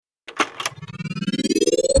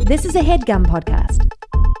This is a HeadGum podcast.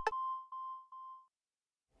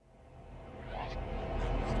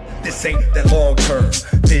 This ain't that long-term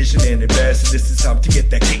vision and investing. This is time to get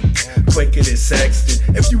that cake quicker than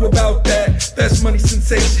Sexton. If you about that, that's money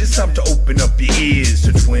sensation. It's time to open up your ears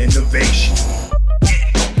to Twinnovation.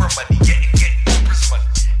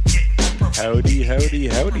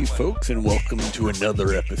 Howdy, folks, and welcome to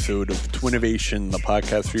another episode of Twinnovation, the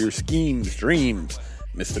podcast for your schemes, dreams,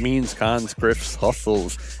 misdemeans, cons, grifts,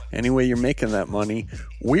 hustles. Any way you're making that money,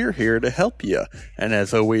 we're here to help you. And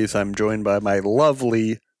as always, I'm joined by my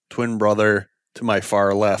lovely twin brother to my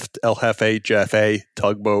far left, El Jefe, Jeff A,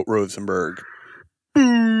 Tugboat Rosenberg.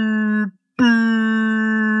 And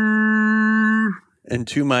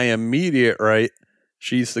to my immediate right,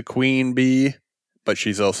 she's the queen bee, but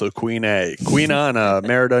she's also Queen A. Queen Anna,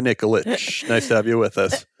 Merida Nikolic. Nice to have you with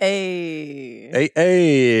us. Hey,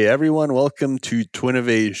 everyone. Welcome to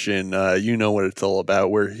Twinnovation. You know what it's all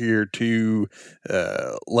about. We're here to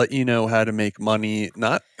let you know how to make money,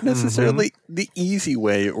 not necessarily the easy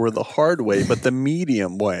way or the hard way, but the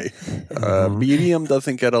medium way. Medium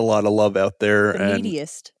doesn't get a lot of love out there.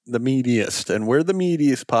 The meatiest. And we're the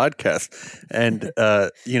meatiest podcast. And,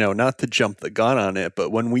 not to jump the gun on it,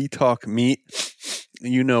 but when we talk meat,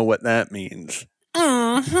 you know what that means.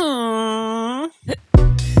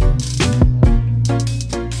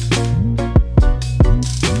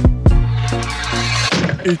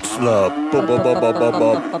 It's the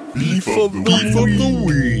beef of the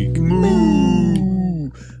week.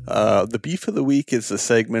 The beef of the week is the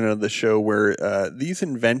segment of the show where these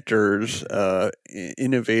inventors,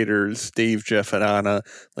 innovators, Dave, Jeff, and Anna,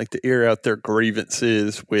 like to air out their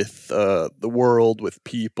grievances with the world, with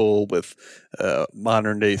people, with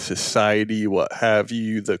modern day society, what have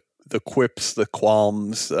you, the quips, the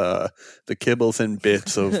qualms, the kibbles and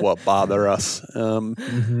bits of what bother us.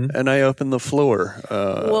 And I open the floor.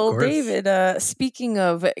 Well, David, speaking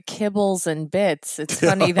of kibbles and bits, it's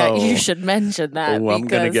funny that you should mention that. I'm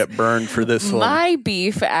going to get burned for this one. My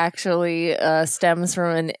beef actually stems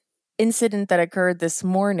from an incident that occurred this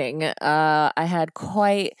morning. I had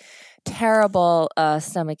quite terrible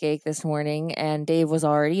stomach ache this morning, and Dave was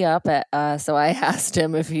already up, so I asked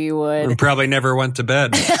him if he would. And probably never went to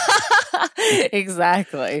bed.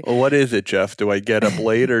 Exactly. Well, what is it, Jeff? Do I get up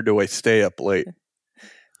late or do I stay up late?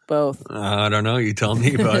 Both. I don't know. You tell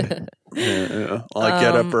me, bud. I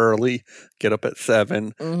get up early, get up at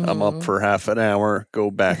 7. I'm up for half an hour,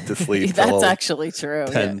 go back to sleep. That's actually true.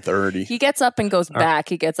 10:30. He gets up and goes back.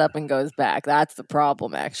 He gets up and goes back. That's the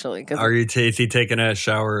problem, actually. Is he taking a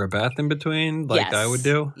shower or a bath in between, like yes. I would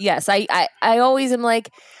do? Yes, I always am like,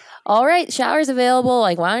 all right, shower's available.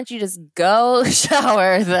 Like, why don't you just go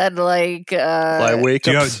shower? Then, like, I wake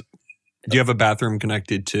up. Do you have a bathroom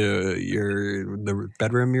connected to the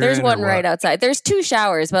bedroom you're in? There's one right outside. There's 2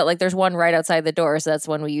 showers, but like there's one right outside the door, so that's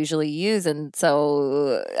one we usually use. And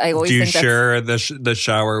so I always think share the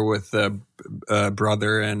shower with the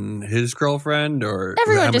brother and his girlfriend, or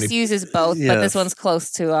everyone just uses both? Yes. But this one's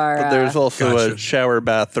close to our. But there's also a shower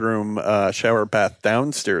bath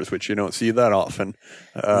downstairs, which you don't see that often.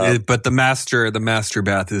 But the master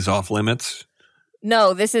bath is off limits.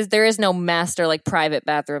 No, there is no master like private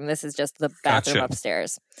bathroom. This is just the bathroom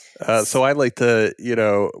upstairs. So I like to,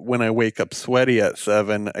 when I wake up sweaty at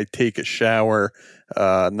 7, I take a shower,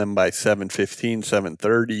 and then by 7:15,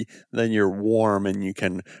 7:30, then you're warm and you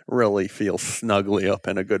can really feel snugly up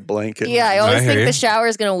in a good blanket. Yeah, I always think the shower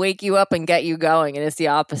is going to wake you up and get you going, and it's the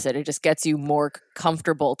opposite. It just gets you more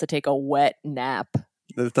comfortable to take a wet nap.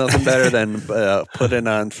 There's nothing better than putting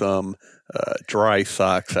on some dry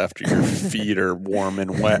socks after your feet are warm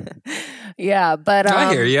and wet. Yeah, but I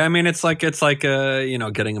hear you. I mean, it's like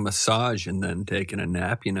getting a massage and then taking a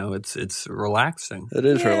nap. It's relaxing. It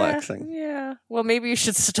is relaxing. Yeah. Well, maybe you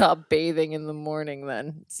should stop bathing in the morning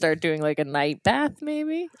then. Start doing like a night bath,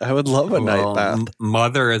 maybe. I would love a night bath.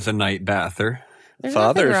 Mother is a night bather.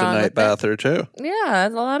 Father's a night bather too. Yeah, a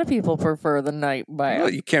lot of people prefer the night bath.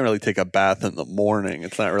 Well, you can't really take a bath in the morning.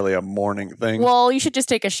 It's not really a morning thing. Well, you should just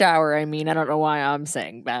take a shower. I mean, I don't know why I'm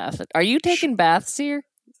saying bath. Are you taking baths here?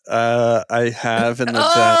 I have in the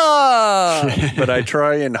bath, but I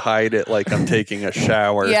try and hide it like I'm taking a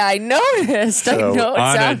shower. Yeah, I noticed. So,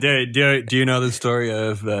 Anna, do you know the story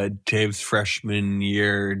of Dave's freshman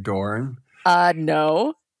year dorm?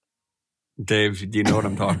 No. Dave, do you know what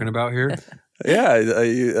I'm talking about here?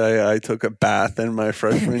 Yeah, I took a bath in my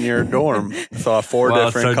freshman year dorm. Saw 4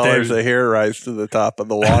 different colors of hair rise to the top of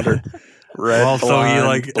the water. Red, Well, so he, blonde,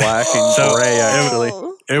 like- black, and So gray. Actually,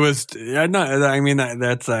 It was no. I mean,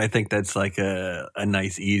 that's. I think that's like a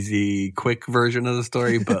nice, easy, quick version of the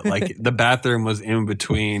story. But like the bathroom was in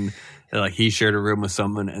between. Like he shared a room with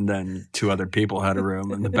someone, and then two other people had a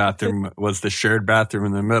room, and the bathroom was the shared bathroom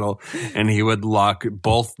in the middle. And he would lock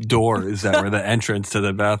both doors that were the entrance to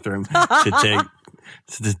the bathroom to take.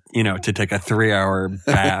 To take a 3-hour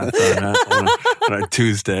bath on a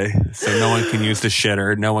Tuesday, so no one can use the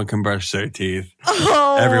shitter, no one can brush their teeth.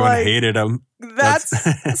 Everyone hated him. That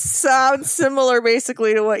sounds similar,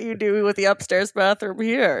 basically, to what you do with the upstairs bathroom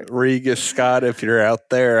here. Regis Scott, if you're out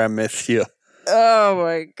there, I miss you. Oh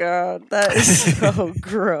my God, that is so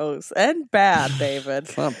gross and bad, David.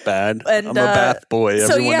 It's not bad. And, I'm a bath boy.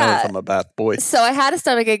 so Everyone yeah. knows I'm a bath boy. So I had a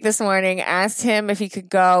stomachache this morning. Asked him if he could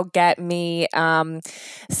go get me some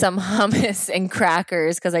hummus and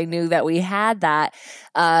crackers because I knew that we had that,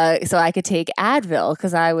 so I could take Advil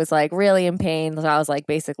because I was like really in pain. So I was like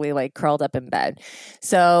basically like curled up in bed.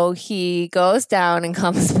 So he goes down and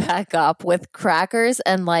comes back up with crackers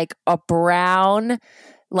and like a brown.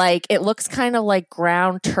 Like, it looks kind of like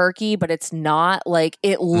ground turkey, but it's not. Like,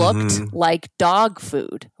 it looked like dog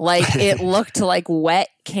food. Like, it looked like wet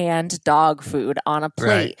canned dog food on a plate.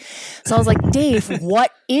 Right. So I was like, Dave,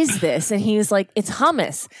 what is this? And he was like, it's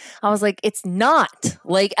hummus. I was like, it's not.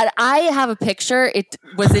 Like, I have a picture. It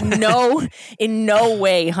was in no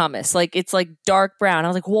way hummus. Like, it's like dark brown. I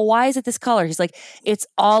was like, well, why is it this color? He's like, it's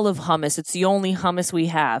olive hummus. It's the only hummus we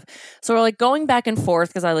have. So we're like going back and forth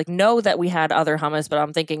because I like know that we had other hummus, but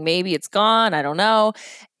I'm thinking maybe it's gone. I don't know.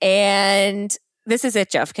 And this is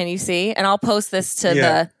it, Jeff. Can you see? And I'll post this to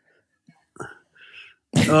the...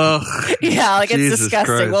 Ugh, yeah, like Jesus it's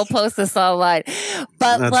disgusting. Christ. We'll post this online.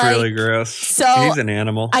 But that's like, really gross. So he's an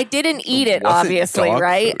animal. I didn't eat it, Was it obviously, dog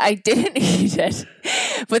right? food? I didn't eat it.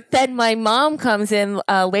 But then my mom comes in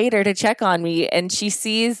later to check on me, and she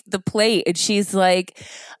sees the plate, and she's like,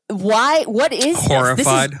 "Why? What is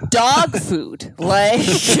Horrified. this? This is dog food." Like,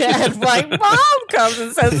 and my mom comes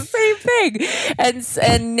and says the same thing,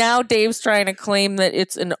 and now Dave's trying to claim that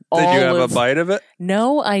it's an olive. Did you have a bite of it?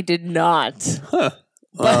 No, I did not.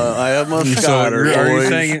 I almost So got her.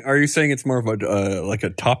 boys. are you saying it's more of a like a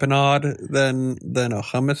tapenade than a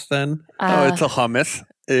hummus? Then Oh, it's a hummus.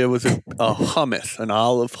 It was a hummus, an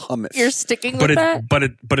olive hummus. You're sticking but with that?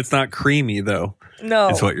 but it's not creamy though. No,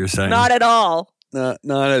 Is what you're saying? not at all. Not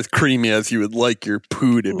as creamy as you would like your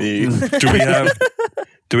poo to be.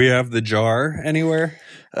 Do we have the jar anywhere?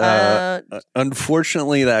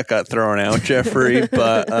 Unfortunately, that got thrown out, Jeffrey.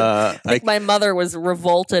 But I think my mother was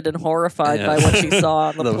revolted and horrified by what she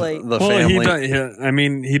saw on the plate. the Well,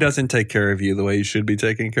 family. he doesn't take care of you the way you should be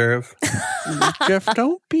taken care of. Jeff,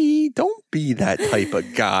 don't be that type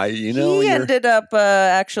of guy. You know, He You're- ended up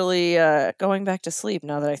actually going back to sleep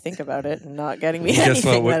now that I think about it and not getting me Guess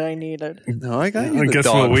anything what? that I needed. No, I got you. the Guess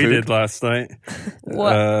dog what we food. did last night?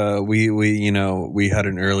 What? We had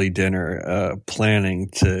an early dinner, planning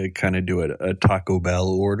to kind of do a Taco Bell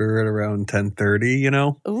order at around 10:30. You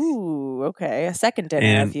know. Ooh, okay. A second dinner,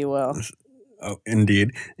 And- if you will. Oh,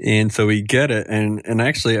 indeed. And so we get it. And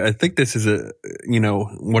actually, I think this is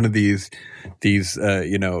one of these,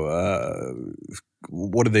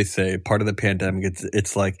 what do they say? Part of the pandemic.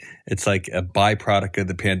 It's like a byproduct of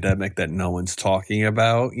the pandemic that no one's talking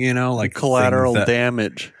about, like Collateral things that-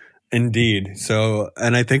 damage. Indeed. So,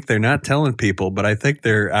 and I think they're not telling people, but I think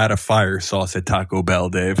they're out of fire sauce at Taco Bell,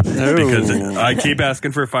 Dave, because I keep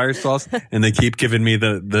asking for fire sauce and they keep giving me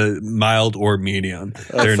the mild or medium.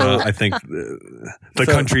 They're not, I think the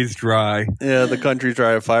country's dry. Yeah, the country's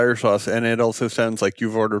dry of fire sauce, and it also sounds like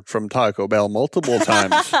you've ordered from Taco Bell multiple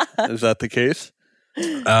times. Is that the case?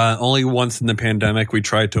 Only once in the pandemic. We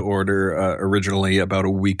tried to order originally about a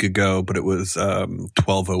week ago, but it was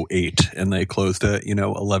 12:08 and they closed at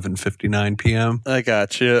 11:59 p.m. I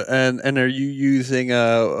got you. And are you using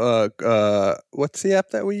what's the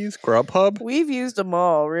app that we use? Grubhub? We've used them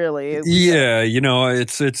all, really. Yeah,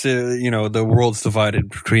 it's the world's divided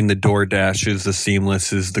between the DoorDashes, the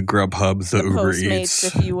Seamlesses, the Grubhubs, the Uber Postmates, Eats,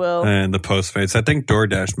 if you will. and the Postmates. I think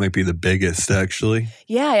DoorDash might be the biggest, actually.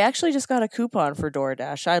 Yeah, I actually just got a coupon for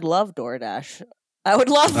DoorDash. I love DoorDash. I would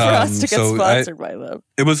love for us to get sponsored by them.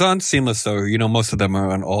 It was on Seamless, though. Most of them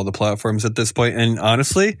are on all the platforms at this point. And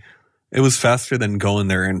honestly, it was faster than going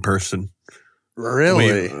there in person.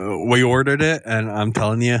 Really? We ordered it, and I'm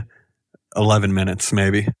telling you, 11 minutes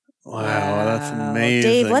maybe. Wow, that's amazing.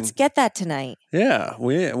 Dave, let's get that tonight. Yeah,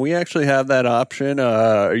 we actually have that option.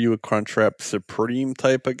 Are you a Crunchwrap Supreme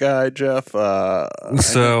type of guy, Jeff?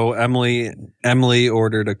 So Emily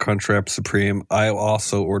ordered a Crunchwrap Supreme. I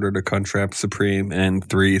also ordered a Crunchwrap Supreme and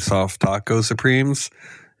 3 soft taco Supremes.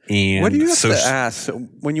 And What do you have to ask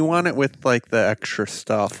when you want it with like the extra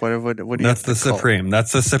stuff? What do you? That's have the to call? Supreme.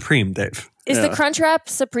 That's the Supreme, Dave. Is the Crunchwrap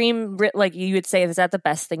Supreme, like you would say, is that the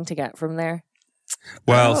best thing to get from there?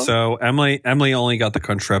 Well, so Emily only got the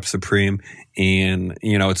Crunchwrap Supreme, and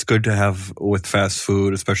it's good to have with fast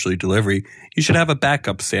food, especially delivery. You should have a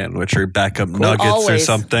backup sandwich or backup nuggets or Always.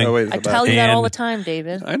 something. Always I the tell you that And- all the time,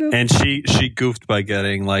 David. I know. And she goofed by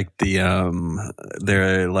getting like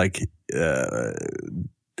they're like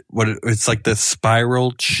it's like the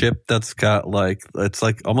spiral chip that's got like it's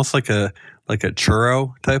like almost like a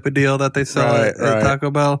churro type of deal that they sell Right, at right.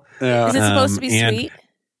 Taco Bell. Yeah. Is it supposed to be and- sweet?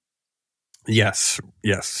 Yes.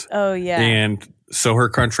 Oh, yeah. And so her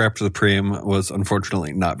Crunchwrap Supreme was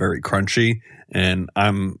unfortunately not very crunchy, and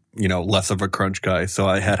I'm less of a crunch guy, so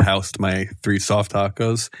I had housed my 3 soft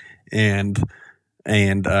tacos and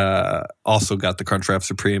also got the Crunchwrap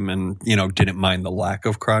Supreme, and didn't mind the lack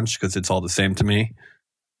of crunch because it's all the same to me.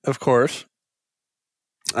 Of course.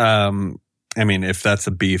 I mean, if that's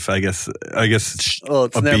a beef, I guess it's Well,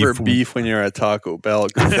 it's a never beef when you're at Taco Bell.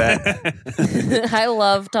 'Cause that, I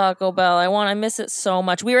love Taco Bell. I miss it so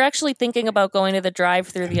much. We were actually thinking about going to the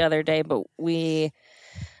drive-thru the other day, but I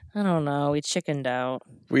don't know, we chickened out.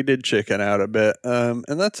 we did chicken out a bit, and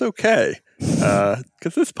that's okay.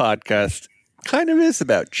 Because this podcast kind of is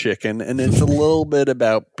about chicken, and it's a little bit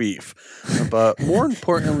about beef. But more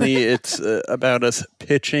importantly, it's about us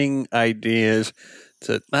pitching ideas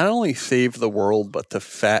to not only save the world, but to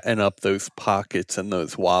fatten up those pockets and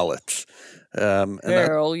those wallets. And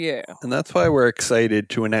that's why we're excited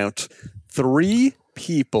to announce 3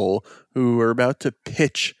 people who are about to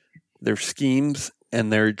pitch their schemes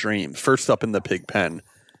and their dreams. First up in the pig pen,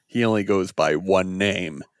 he only goes by one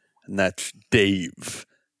name, and that's Dave.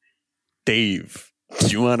 Dave, do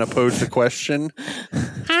you want to pose the question?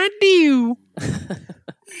 I do.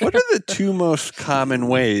 What are the 2 most common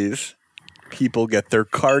ways people get their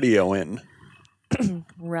cardio in?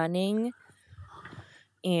 Running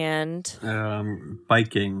and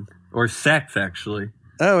Biking or sex, actually.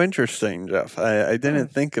 Oh, interesting, Jeff. I didn't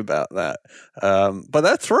think about that. But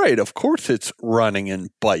that's right. Of course it's running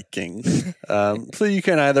and biking. So you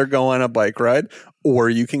can either go on a bike ride or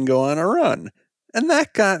you can go on a run. And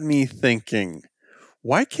that got me thinking,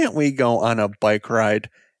 why can't we go on a bike ride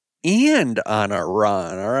and on a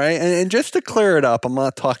run? All right. And just to clear it up, I'm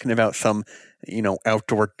not talking about some,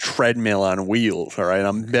 outdoor treadmill on wheels. All right.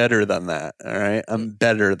 I'm better than that. All right. I'm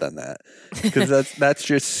better than that because that's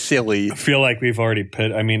just silly. I feel like we've already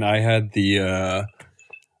put. I mean, I had the.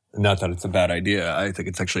 Not that it's a bad idea. I think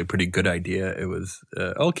it's actually a pretty good idea. It was.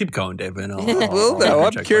 I'll keep going, David. Well, no,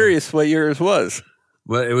 I'm curious what yours was.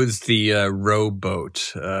 Well, it was the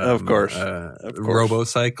rowboat. Of course.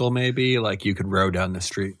 Robocycle, maybe. Like you could row down the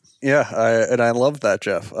street. Yeah, I love that,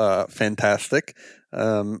 Jeff. Fantastic.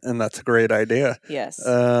 And that's a great idea. yes,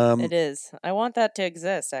 it is. I want that to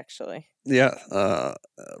exist, actually. Yeah,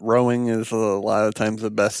 rowing is a lot of times the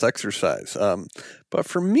best exercise. But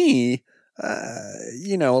for me, a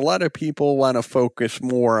lot of people want to focus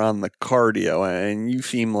more on the cardio, and you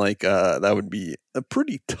seem like that would be a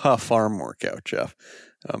pretty tough arm workout, Jeff,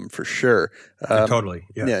 for sure. Totally.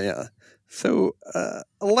 Yeah. Yeah. So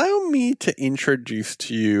allow me to introduce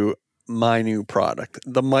to you my new product,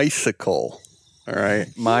 the Mycicle. All right,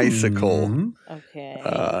 Mycicle.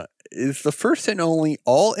 Okay. Is the first and only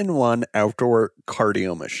all-in-one outdoor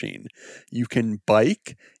cardio machine. You can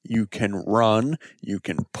bike, you can run, you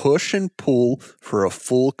can push and pull for a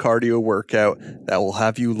full cardio workout that will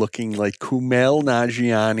have you looking like Kumail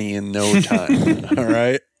Nanjiani in no time. All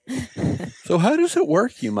right? So how does it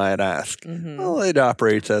work, you might ask? Well, it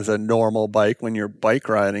operates as a normal bike when you're bike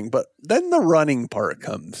riding, but then the running part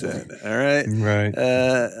comes in, all right? Right.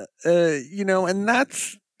 And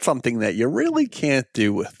that's something that you really can't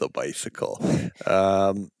do with the bicycle.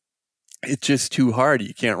 It's just too hard.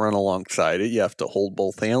 You can't run alongside it. You have to hold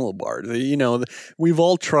both handlebars. We've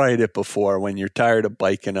all tried it before when you're tired of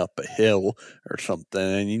biking up a hill or something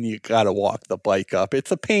and you got to walk the bike up.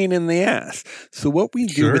 It's a pain in the ass. So what we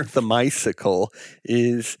do with the Mycicle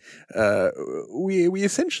is we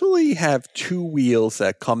essentially have 2 wheels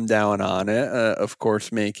that come down on it, of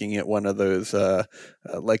course, making it one of those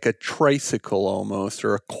like a tricycle almost,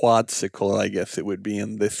 or a quadcycle, I guess it would be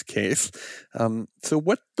in this case. So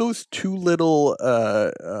what those 2 little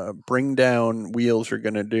bring down wheels are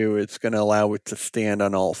going to do, it's going to allow it to stand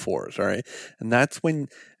on all 4s, all right? And that's when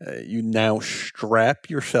you now strap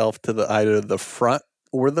yourself to either the front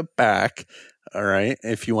or the back All right.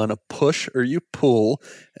 If you want to push or you pull,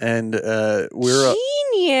 and we're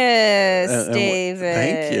Genius, David.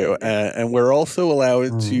 Thank you. And we're also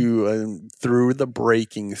allowed to, through the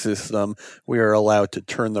braking system, we are allowed to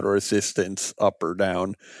turn the resistance up or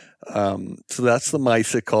down. So that's the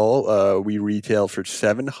Bicycle. We retail for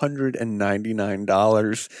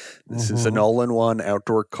 $799. This is an all-in-one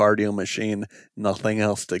outdoor cardio machine. Nothing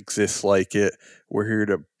else exists like it. We're here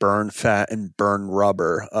to burn fat and burn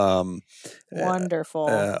rubber.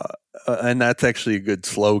 Wonderful. And that's actually a good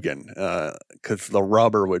slogan, because the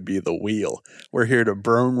rubber would be the wheel. We're here to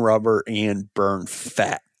burn rubber and burn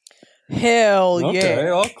fat. Hell yeah. Okay,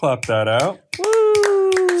 I'll clap that out.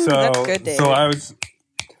 Woo! So, That's good, David. so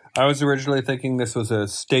I was originally thinking this was a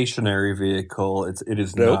stationary vehicle. It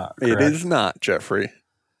is Nope, not. it correct? is not, Jeffrey.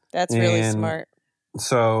 That's really And- smart.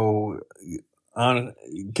 So,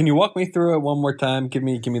 can you walk me through it one more time? Give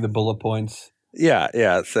me the bullet points.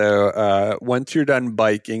 Yeah. So once you're done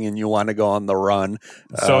biking and you want to go on the run,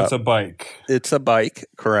 So it's a bike. it's a bike,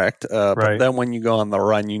 correct? But Right. then when you go on the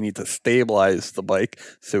run, you need to stabilize the bike.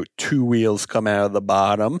 So 2 wheels come out of the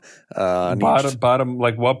bottom. On each- Bottom,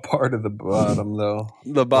 like what part of the bottom though?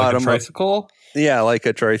 the bottom, Like a tricycle? yeah, like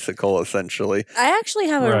a tricycle, essentially. I actually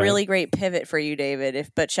have a Right. really great pivot for you, David.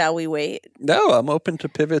 But shall we wait? No, I'm open to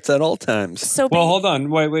pivots at all times. So Well, hold on.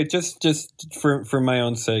 Wait. Just for my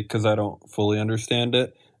own sake, because I don't fully understand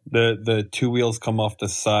it. The 2 wheels come off the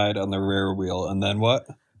side on the rear wheel, and then what?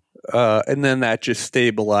 And then that just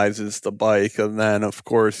stabilizes the bike. And then, of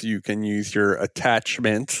course, you can use your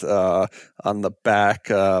attachments on the back.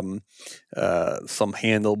 Some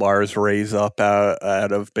handlebars raise up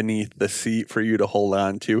out of beneath the seat for you to hold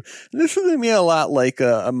on to. And this is going to be a lot like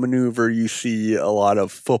a maneuver you see a lot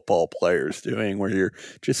of football players doing, where you're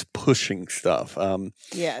just pushing stuff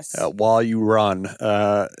yes. while you run.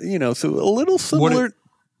 So a little similar.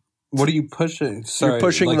 What are you pushing? Sorry,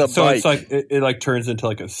 pushing like, the so bike. it's like it like turns into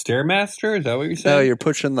like a Stairmaster. Is that what you're saying? No, you're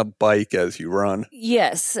pushing the bike as you run.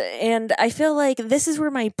 Yes, and I feel like this is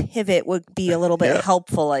where my pivot would be a little bit Yeah,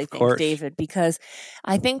 helpful, I think, course. David, because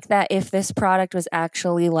I think that if this product was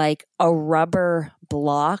actually like a rubber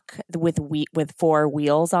block with 4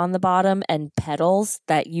 wheels on the bottom and pedals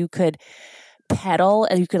that you could pedal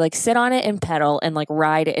and you could like sit on it and pedal and like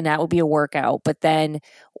ride it, and that would be a workout. But then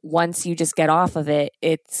once you just get off of it,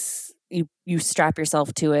 it's you strap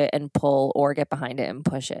yourself to it and pull or get behind it and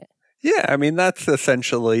push it. Yeah, I mean, that's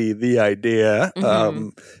essentially the idea.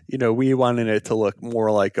 Mhm. We wanted it to look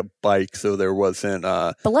more like a bike, so there wasn't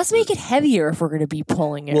But let's make it heavier if we're going to be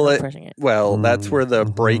pulling it or pushing it. well, that's where the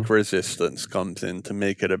Mhm. brake resistance comes in to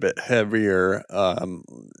make it a bit heavier.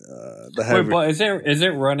 The Wait, heavy, but is it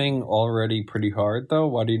running already pretty hard though?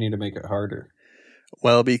 Why do you need to make it harder?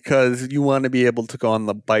 well, because you want to be able to go on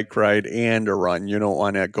the bike ride and a run. You don't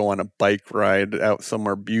want to go on a bike ride out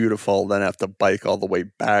somewhere beautiful, then have to bike all the way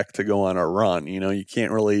back to go on a run. You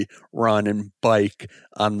can't really run and bike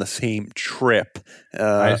on the same trip.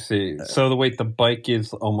 I see. So the bike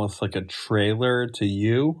is almost like a trailer to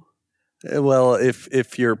you. Well,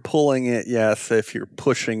 if you're pulling it, yes. If you're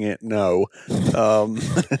pushing it, no.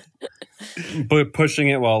 But pushing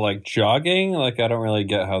it while like jogging, like I don't really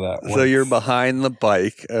get how that works. So you're behind the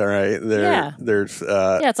bike, all right? Yeah. There's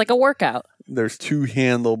Yeah, it's like a workout. there's 2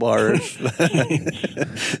 handlebars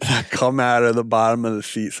that come out of the bottom of the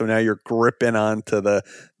seat. So now you're gripping onto the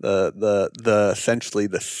essentially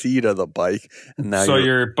the seat of the bike, and now So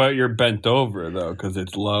you're bent over though because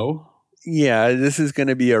it's low. yeah. This is going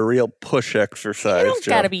to be a real push exercise. You don't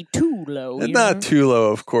Joe. got to be too low. It's you not know? too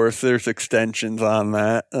low, of course. There's extensions on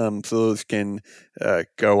that. So those can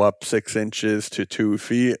go up 6 inches to 2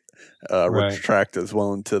 feet, Right. retract as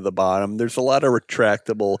well into the bottom. There's a lot of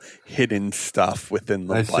retractable hidden stuff within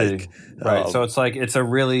the I bike. see. Right. Um, So it's like it's a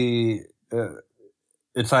really.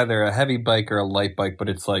 It's either a heavy bike or a light bike, but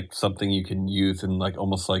it's like something you can use in like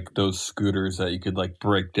almost like those scooters that you could like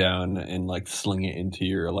break down and like sling it into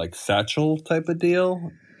your like satchel type of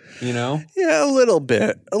deal. Yeah, a little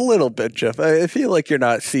bit, Jeff. I feel like you're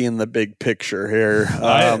not seeing the big picture here.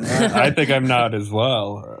 I think I'm not as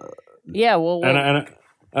well, Yeah, well,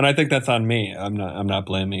 and I think that's on me. I'm not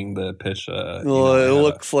blaming the pitch. Well, it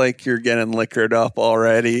looks like you're getting liquored up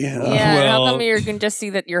already. yeah. and how well- come you can just see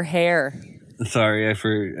that your hair? Sorry,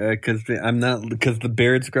 because the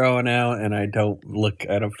beard's growing out, and I don't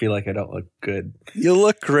feel like I don't look good. You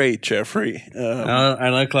look great, Jeffrey. I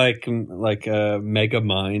look like a mega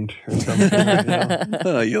mind or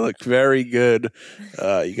something. You look very good.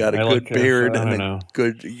 You got a I good look, beard I and don't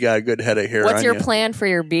know. you got a good head of hair. What's on your you. plan for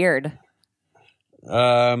your beard?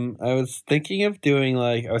 I was thinking of doing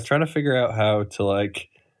I was trying to figure out how to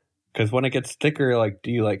Because when it gets thicker, like,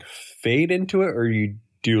 do you like fade into it, or do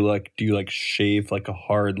you shave like a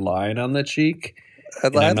hard line on the cheek?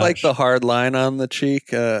 I'd like the hard line on the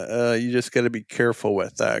cheek. You just got to be careful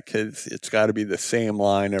with that because it's got to be the same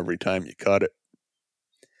line every time you cut it.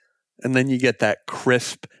 And then you get that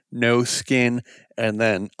crisp, no skin, and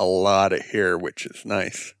then a lot of hair, which is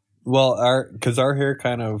nice. Well, because our hair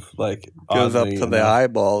kind of like goes up to the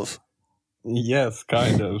eyeballs. Yes,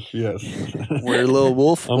 kind of. Yes, we're little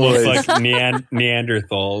wolf boys. Almost like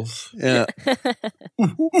Neanderthals. Yeah.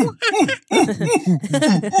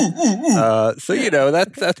 So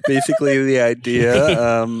that's basically the idea.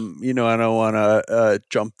 I don't want to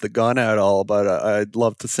jump the gun at all, but I'd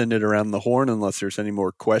love to send it around the horn unless there's any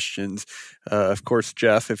more questions. Of course,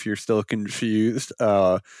 Jeff, if you're still confused,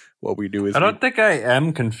 what we do is I don't think I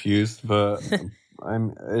am confused, but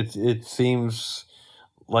It seems.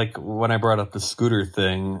 Like when I brought up the scooter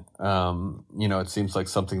thing, it seems like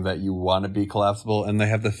something that you want to be collapsible, and they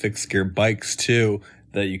have the fixed gear bikes too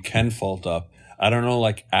that you can fold up. I don't know,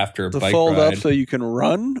 like after a bike fold ride, up so you can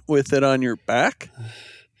run with it on your back.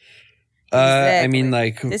 I mean,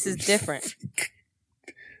 like this is different.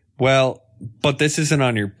 Well, but this isn't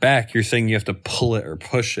on your back. You're saying you have to pull it or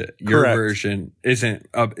push it. Your Correct. version isn't.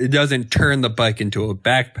 It doesn't turn the bike into a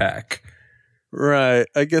backpack. Right.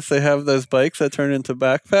 I guess they have those bikes that turn into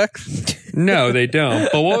backpacks. No, they don't.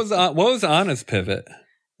 But what was Anna's pivot?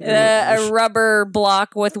 A rubber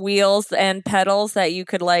block with wheels and pedals that you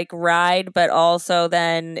could like ride, but also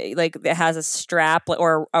then like it has a strap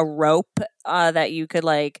or a rope that you could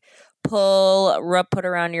like pull, put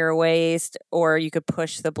around your waist, or you could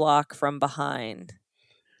push the block from behind.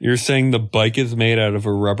 You're saying the bike is made out of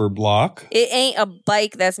a rubber block? It ain't a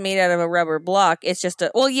bike that's made out of a rubber block. It's just I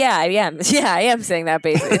am saying that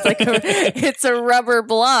basically. It's like it's a rubber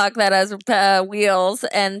block that has wheels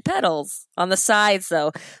and pedals on the sides,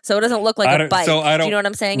 though, so it doesn't look like a bike. Do you know what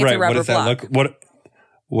I'm saying? It's a rubber block.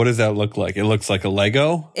 What does that look like? It looks like a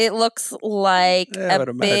Lego? It looks like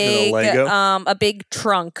a big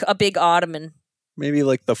trunk, a big ottoman. Maybe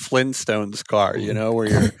like the Flintstones car, where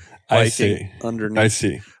you're biking underneath. I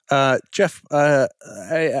see. Jeff, I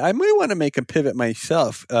might want to make a pivot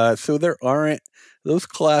myself. So there aren't those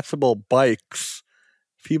collapsible bikes.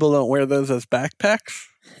 People don't wear those as backpacks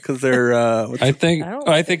because they're. I think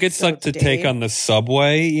it's so, like to take on the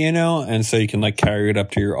subway, and so you can like carry it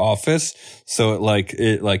up to your office. So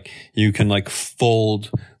it you can like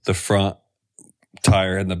fold the front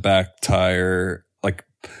tire and the back tire. Like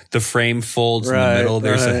the frame folds in the middle.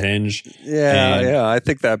 There's a hinge. Yeah. I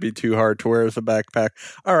think that'd be too hard to wear as a backpack.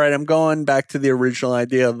 All right, I'm going back to the original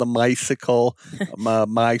idea of the mycicle. I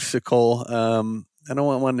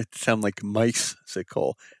don't want it to sound like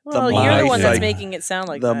mice-sicle. Well, you're the one that's making it sound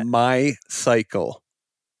like the that. my-cycle.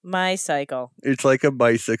 My-cycle. It's like a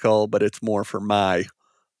bicycle, but it's more for my.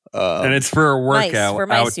 And it's for a workout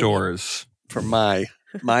mice, outdoors. For my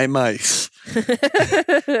mice.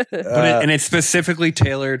 And it's specifically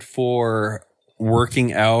tailored for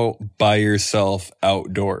working out by yourself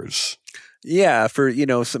outdoors. Yeah, for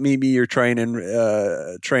so maybe you're training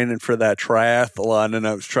for that triathlon, and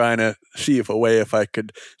I was trying to see if I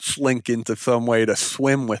could slink into some way to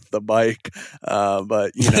swim with the bike,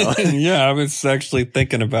 but Yeah, I was actually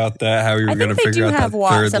thinking about that. How you were going to figure out that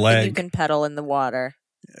third something leg. You can pedal in the water.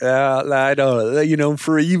 I don't.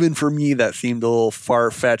 For me, that seemed a little far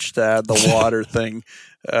fetched to add the water thing.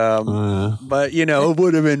 But it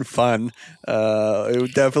would have been fun.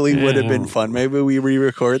 It definitely would have been fun. Maybe we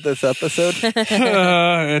re-record this episode.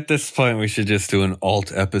 At this point, we should just do an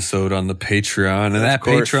alt episode on the Patreon, and that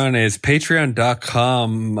Patreon is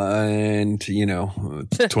patreon.com, and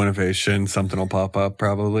Twinnovation. Something will pop up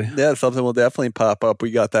probably. Yeah, something will definitely pop up.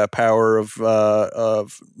 We got that power of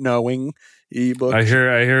knowing. E-books. I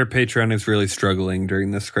hear Patreon is really struggling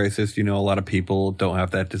during this crisis. A lot of people don't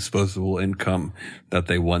have that disposable income that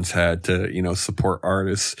they once had to, support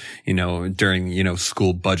artists, during,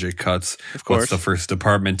 school budget cuts. Of course. What's the first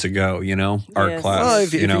department to go, art class. Well,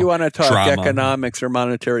 if you want to talk drama. economics or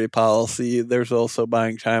monetary policy, there's also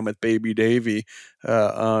Buying Time with Baby Davey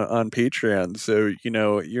on Patreon. So,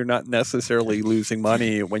 you're not necessarily losing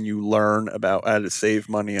money when you learn about how to save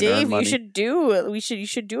money and earn money. You should do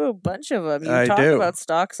a bunch of them. You talk about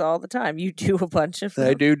stocks all the time. You do a bunch of them.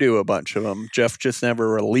 I do a bunch of them. Jeff just never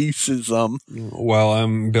releases them. Well,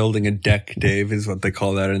 I'm building a deck, Dave, is what they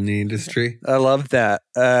call that in the industry. I love that.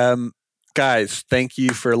 Guys, thank you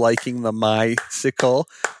for liking the mycicle.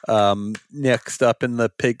 Next up in the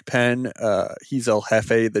pig pen, he's El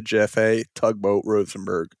Jefe, the Jefe, Tugboat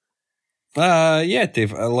Rosenberg. Yeah,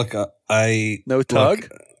 Dave. No tug?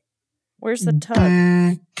 Where's the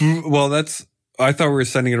tug? Well, that's I thought we were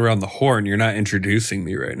sending it around the horn. You're not introducing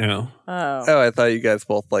me right now. Oh. I thought you guys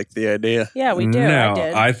both liked the idea. Yeah, we do. No,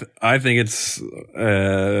 I did. I think it's.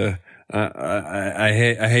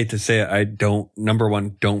 I hate to say it. I don't. Number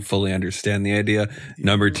one, don't fully understand the idea.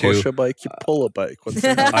 Number two, Push a bike, you pull a bike. What's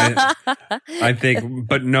the I think,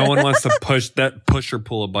 but no one wants to push or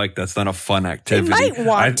pull a bike. That's not a fun They activity. might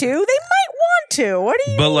want to. They might want to. What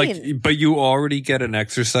do you mean? But you already get an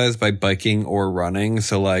exercise by biking or running.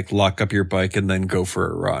 So like, lock up your bike and then go for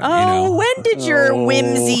a run. Oh, you know? when did your Oh,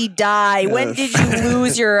 whimsy die? When yes. did you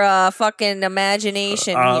lose your fucking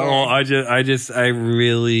imagination here? Well, I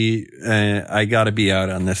really, I got to be out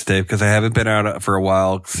on this, Dave, because I haven't been out for a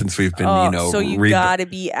while since we've been, so you gotta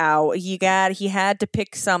be out. He had to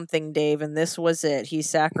pick something, Dave, and this was it. He's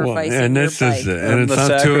sacrificing and your this bike. is it. I'm And it's the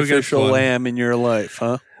not too against sacrificial one. lamb in your life,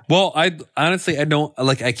 huh? Well, I don't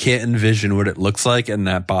like. I can't envision what it looks like, and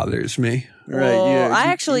that bothers me. Well, I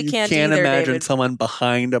actually you can't can't either, imagine David. someone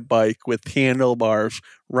behind a bike with handlebars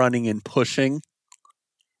running and pushing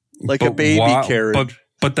like a But baby why- carriage.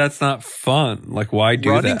 But that's not fun. Like, why do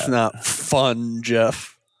Running's that? not fun,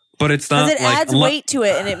 Jeff. But it's not Because it like adds weight to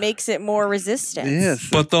it and it makes it more resistant. Yes.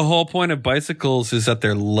 But the whole point of bicycles is that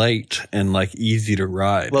they're light and like easy to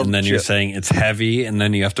ride. Well, and then you're Chip- saying it's heavy, and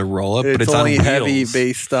then you have to roll it. it's But it's only on heavy wheels.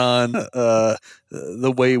 based on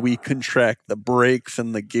the way we contract the brakes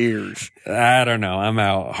and the gears. I don't know. I'm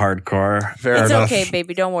out hardcore. Fair It's enough. okay,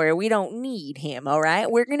 baby. Don't worry. We don't need him. All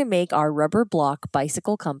right. We're gonna make our rubber block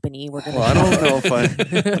bicycle company. We're gonna. Well, I don't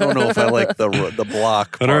know if I like the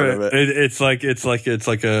block But part of it. it's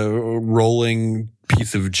like a rolling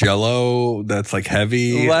piece of Jello that's like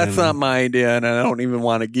heavy. Well, that's and- not my idea, and I don't even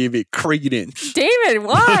want to give it credence. David,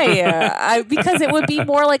 why? Because it would be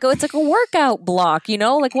more like it's like a workout block, you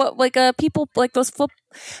know, like what people like those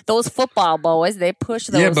football boys. They push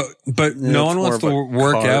those. Yeah, but no it's one more wants to of a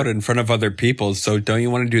work car. out in front of other people. So don't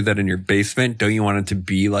you want to do that in your basement? Don't you want it to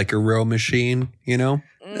be like a row machine? You know?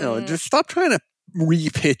 No, just stop trying to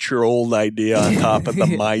repitch your old idea on top of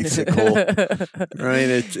the bicycle. Right?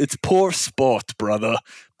 It's poor sport, brother.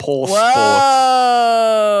 Poor sport.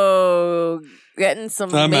 Whoa, getting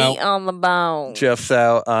some I'm meat out. on the bone. Jeff's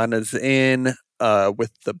out, Anna's in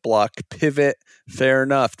with the block pivot. Fair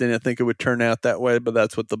enough. Didn't think it would turn out that way, but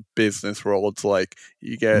that's what the business world's like.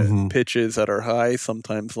 You get pitches that are high,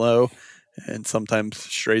 sometimes low, and sometimes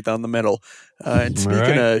straight down the middle. And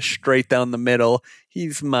speaking of straight down the middle,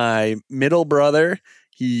 he's my middle brother.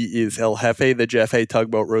 He is El Jefe, the Jeff A.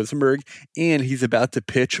 Tugboat Rosenberg, and he's about to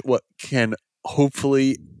pitch what can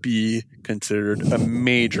hopefully be considered a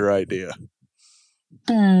major idea.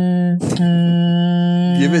 Give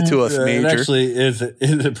it to us, It Major. actually is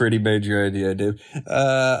a pretty major idea, Dave.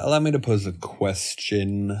 Allow me to pose a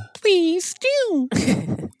question. Please do.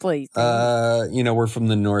 Please. We're from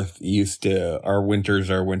the Northeast. Our winters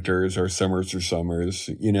are winters. Our summers are summers.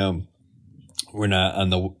 You know, we're not on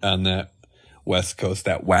the West Coast,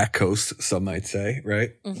 that whack coast, some might say,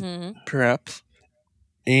 right? Mm-hmm. Perhaps.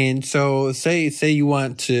 And so say you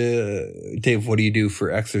want to, Dave, what do you do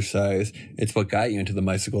for exercise? It's what got you into the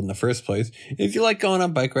bicycle in the first place. If you like going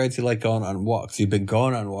on bike rides, you like going on walks. You've been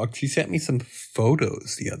going on walks. You sent me some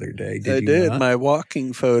photos the other day. I you did. not? My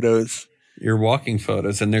walking photos. Your walking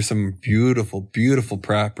photos, and there's some beautiful, beautiful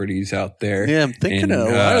properties out there. Yeah, I'm thinking in, a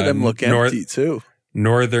lot of them look North- empty too.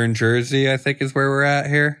 Northern Jersey, I think, is where we're at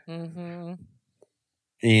here. Mm-hmm.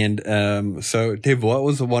 And so, Dave, what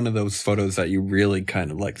was one of those photos that you really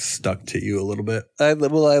kind of like stuck to you a little bit? I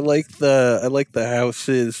like the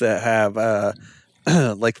houses that have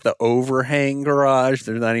like the overhang garage.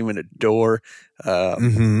 There's not even a door.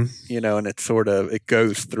 And it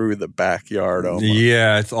goes through the backyard almost.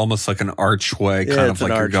 Yeah, it's almost like an archway, Yeah, kind it's of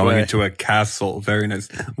like an you're going archway. into a castle. Very nice.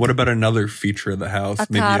 What about another feature of the house? A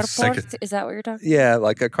carport? Is that what you're talking Yeah,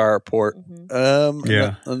 like a carport. about?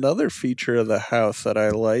 Yeah. Another feature of the house that I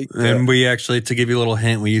like And we actually, to give you a little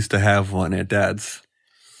hint, we used to have one at Dad's.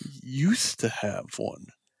 used to have one.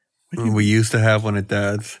 We used to have one at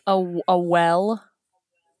Dad's. A well?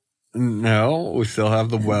 No, we still have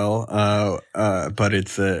the well, but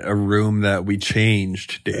it's a room that we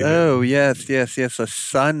changed, David. Oh yes, a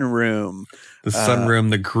sunroom. The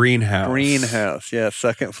sunroom, the greenhouse. Greenhouse, yeah,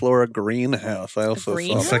 second floor greenhouse. I also saw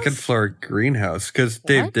greenhouse? Second floor greenhouse. Because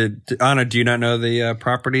Dave, Anna, do you not know the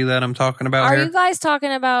property that I'm talking about Are here? you guys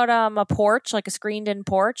talking about a porch, like a screened-in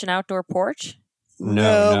porch, an outdoor porch?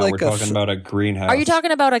 No, like we're talking about a greenhouse. Are you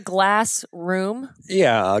talking about a glass room?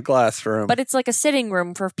 Yeah, a glass room. But it's like a sitting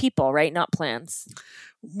room for people, right? Not plants.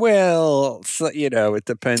 Well, so, it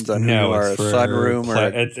depends on who you are. A sunroom or a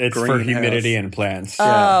it's for greenhouse. humidity and plants. Yeah,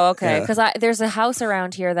 Oh, okay. yeah. Because there's a house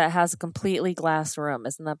around here that has a completely glass room.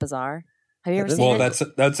 Isn't that bizarre? Have you ever That is- seen Well,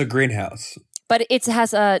 it? that's a greenhouse. But it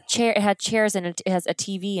has a chair. It had chairs in it. It has a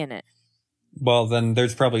TV in it. Well, then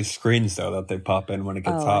there's probably screens though that they pop in when it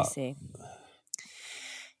gets Oh, hot. I see.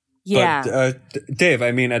 Yeah, But Dave,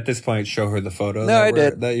 I mean, at this point, show her the photo. No, I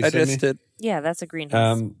did. That you I sent me. just did. yeah, that's a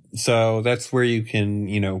greenhouse. So that's where you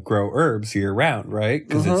can, grow herbs year round, right?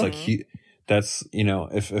 Because it's like that's,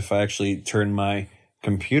 if I actually turn my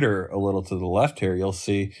computer a little to the left here, you'll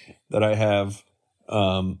see that I have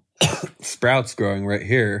sprouts growing right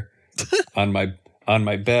here on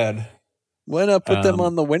my bed. Why not put them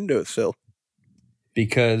on the windowsill?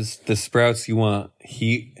 Because the sprouts, you want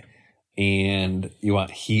heat and you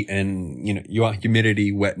want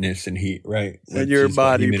humidity, wetness, and heat, right? And Which your is what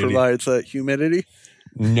body humidity- provides that humidity?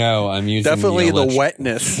 No, I'm using Definitely the electric-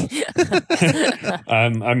 wetness.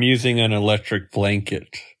 I'm using an electric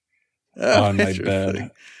blanket on my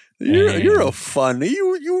bed. You're a funny.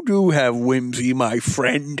 You do have whimsy, my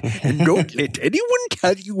friend, and don't let anyone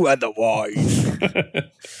tell you otherwise.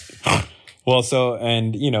 Well, so,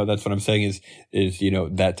 and, that's what I'm saying is,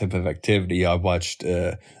 that type of activity. I watched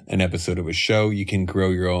an episode of a show. You can grow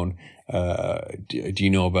your own. Do you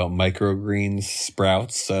know about microgreens,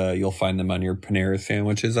 sprouts? You'll find them on your Panera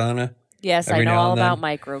sandwiches, Anna. Yes, I every know now all and about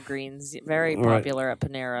then. microgreens. Very Right. popular at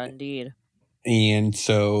Panera, indeed. And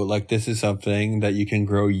so, like, this is something that you can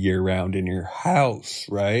grow year round in your house,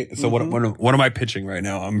 right? So, what am I pitching right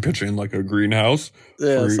now? I'm pitching like a greenhouse.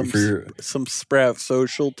 Yeah, for your, some sprout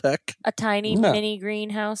social tech. A tiny No. mini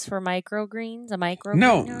greenhouse for microgreens? A micro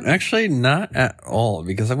No, greenhouse? actually not at all,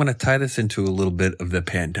 because I'm going to tie this into a little bit of the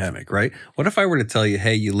pandemic, right? What if I were to tell you,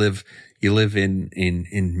 hey, you live in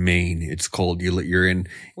Maine. It's cold.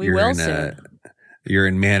 You're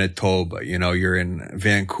in Manitoba, you're in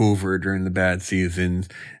Vancouver during the bad seasons,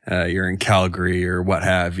 you're in Calgary or what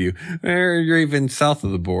have you, or you're even south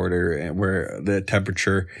of the border where the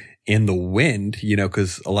temperature in the wind,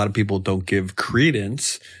 because a lot of people don't give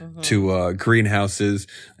credence to greenhouses,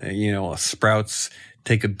 sprouts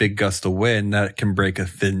take a big gust of wind that can break a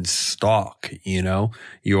thin stalk, you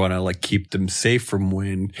want to like keep them safe from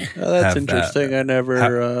wind. Oh, that's have interesting. I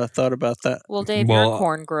never thought about that. Well, Dave, Well, you're a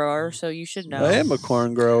corn grower, so you should know. I am a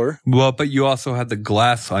corn grower. Well, but you also had the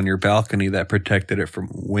glass on your balcony that protected it from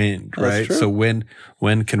wind, That's right? true. So wind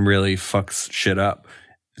can really fuck shit up.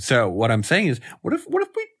 So what I'm saying is, what if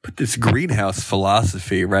we put this greenhouse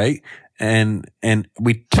philosophy, right? And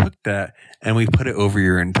we took that and we put it over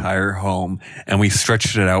your entire home and we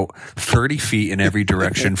stretched it out 30 feet in every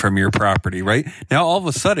direction from your property, right? Now, all of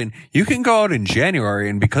a sudden, you can go out in January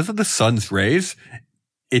and because of the sun's rays,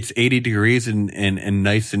 it's 80 degrees and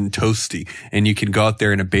nice and toasty. And you can go out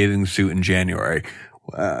there in a bathing suit in January.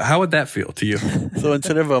 How would that feel to you? So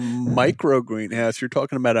instead of a micro greenhouse, you're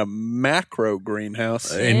talking about a macro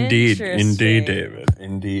greenhouse. Indeed, Interesting. David.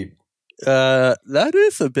 Indeed. That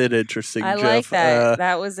is a bit interesting, I Jeff. like that.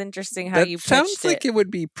 That was interesting how that you pitched sounds like it. it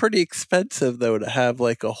would be pretty expensive, though, to have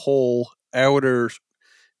like a whole outer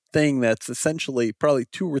thing that's essentially probably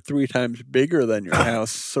 2 or 3 times bigger than your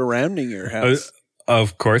house surrounding your house.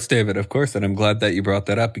 Of course, David. Of course. And I'm glad that you brought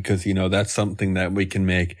that up because, that's something that we can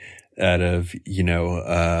make out of,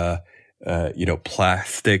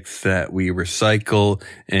 plastics that we recycle,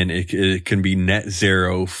 and it can be net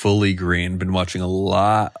zero, fully green. Been watching a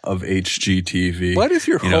lot of HGTV. Why does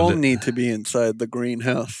your home the- need to be inside the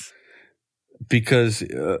greenhouse? Because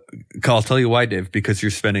I'll tell you why, Dave. Because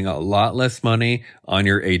you're spending a lot less money on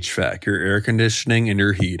your HVAC, your air conditioning, and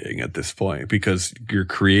your heating at this point. Because you're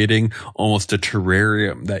creating almost a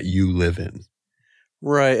terrarium that you live in.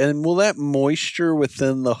 Right. And will that moisture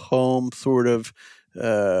within the home sort of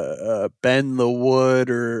bend the wood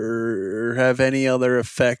or have any other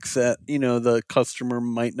effects that, the customer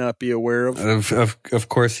might not be aware of? Of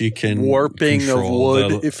course, you can Warping of control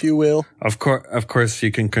wood, if you will. Of course, you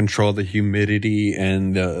can control the humidity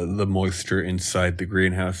and the moisture inside the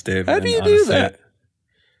greenhouse, Dave. How And do you do honestly, that?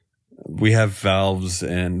 We have valves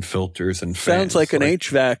and filters and fans. Sounds like an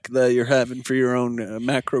HVAC that you're having for your own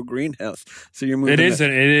macro greenhouse. So you're moving. There is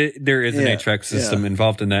an Yeah, HVAC system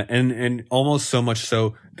involved in that, and almost so much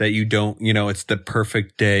so that you don't, it's the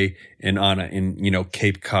perfect day in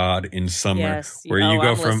Cape Cod in summer, Yes. where you go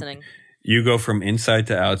I'm from listening. you go from inside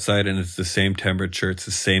to outside, and it's the same temperature, it's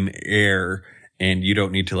the same air. And you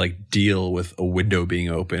don't need to like deal with a window being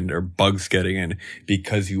opened or bugs getting in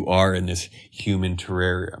because you are in this human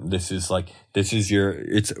terrarium.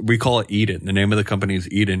 We call it Eden. The name of the company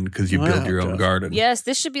is Eden because you build your own Jeff. garden. Yes,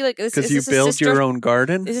 this should be like this. because Is you this a build sister, your own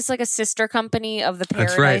garden. Is this like a sister company of the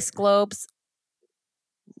That's Paradise right. Globes?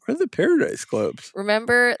 What are the Paradise Globes?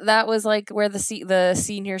 Remember that was like where the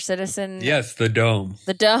senior citizen. Yes, the dome.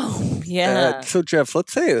 The dome. Yeah. So Jeff,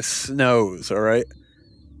 let's say it snows. All right.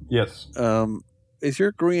 Yes. Is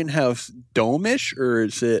your greenhouse dome-ish or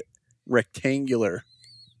is it rectangular?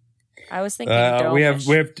 I was thinking dome-ish.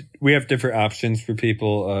 we have different options for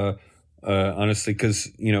people. Honestly, because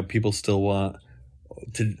people still want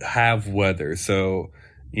to have weather, so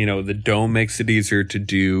the dome makes it easier to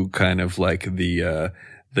do kind of like the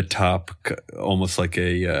top, almost like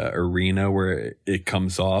a arena where it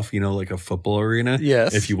comes off, like a football arena.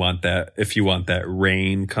 Yes. If you want that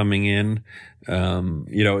rain coming in,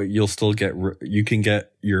 you'll still you can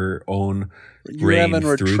get your own rain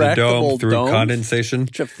through the dome through condensation.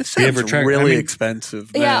 Jeff, this sounds really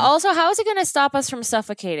expensive. Man. Yeah. Also, how is it going to stop us from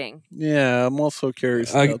suffocating? Yeah, I'm also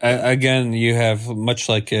curious. About that. Again, you have much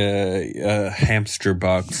like a hamster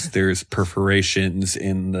box. There's perforations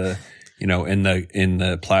in the in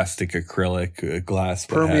the plastic, acrylic, glass,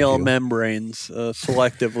 permeable membranes,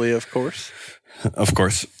 selectively, of course. Of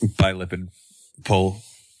course, bilipid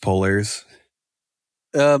polars.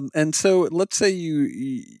 And so let's say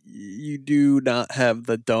you do not have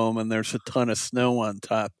the dome and there's a ton of snow on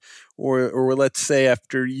top, or let's say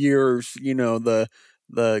after years,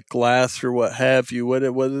 the glass or what have you. What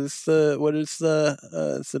is the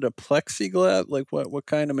is it a plexiglass? Like what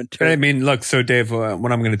kind of material? I mean, look. So Dave,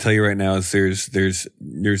 what I'm going to tell you right now is there's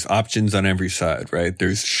options on every side, right?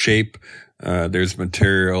 There's shape, there's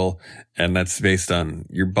material, and that's based on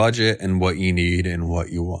your budget and what you need and what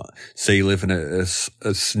you want. Say you live in a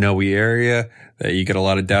snowy area that you get a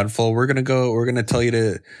lot of downfall. We're going to tell you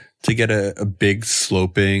to get a big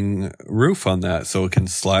sloping roof on that so it can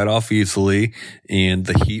slide off easily, and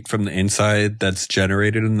the heat from the inside that's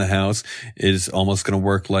generated in the house is almost going to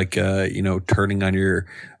work like turning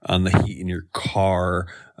on the heat in your car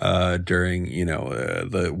during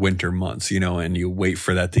the winter months, and you wait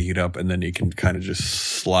for that to heat up, and then you can kind of just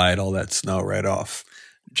slide all that snow right off.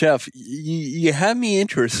 Jeff, you have me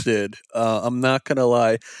interested. I'm not gonna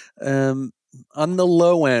lie. On the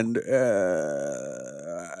low end,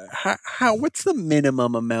 what's the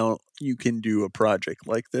minimum amount you can do a project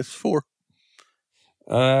like this for?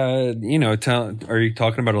 Are you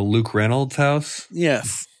talking about a Luke Reynolds house?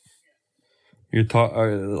 Yes. You're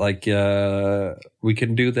we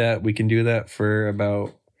can do that. We can do that for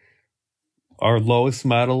about, our lowest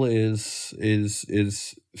model is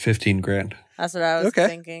 $15,000. That's what I was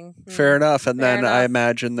thinking. Fair enough. And then I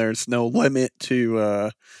imagine there's no limit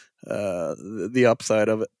to the upside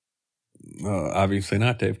of it. Obviously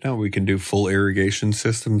not, Dave. No, we can do full irrigation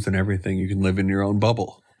systems and everything. You can live in your own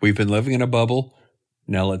bubble. We've been living in a bubble.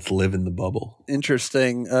 Now let's live in the bubble.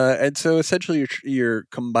 Interesting. And so essentially you're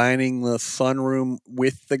combining the sunroom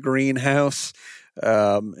with the greenhouse.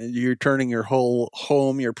 You're turning your whole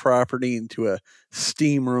home, your property, into a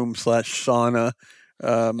steam room / sauna.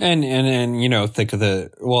 And think of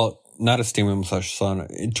not a steam room /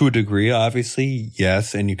 sauna. To a degree, obviously,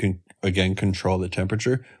 yes. And you can, again, control the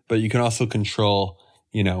temperature, but you can also control,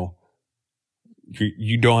 you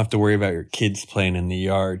don't have to worry about your kids playing in the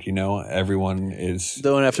yard. Everyone is.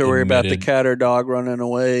 Don't have to worry about the cat or dog running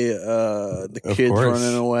away, the kids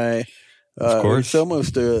running away. Of course. It's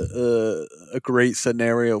almost a great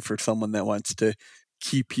scenario for someone that wants to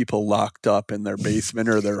keep people locked up in their basement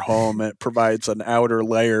or their home. It provides an outer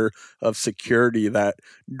layer of security that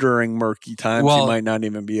during murky times you might not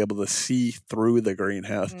even be able to see through the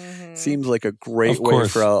greenhouse. Mm-hmm. Seems like a great way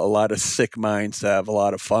for a lot of sick minds to have a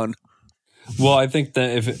lot of fun. Well, I think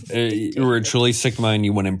that if you were a truly sick mind,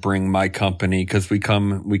 you wouldn't bring my company, because we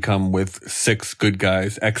come with 6 good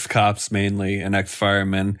guys, ex-cops mainly, and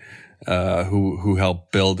ex-firemen. Who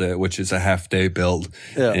helped build it, which is a half-day build.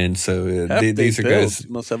 Yeah. And so these are guys.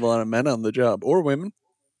 Must have a lot of men on the job, or women.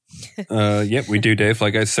 Yeah, we do, Dave.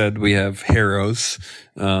 Like I said, we have heroes.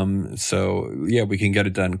 So yeah, we can get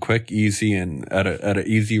it done quick, easy, and at an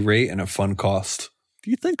easy rate and a fun cost. Do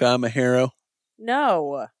you think I'm a hero?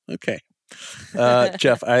 No. Okay.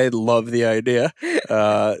 Jeff, I love the idea.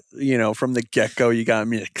 From the get-go, you got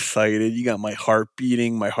me excited. You got my heart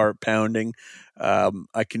beating, my heart pounding.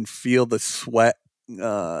 I can feel the sweat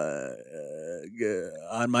on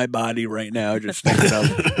my body right now, just thinking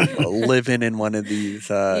of living in one of these.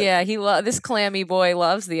 This clammy boy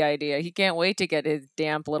loves the idea. He can't wait to get his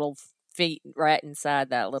damp little feet right inside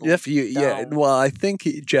that little. Jeff, well, I think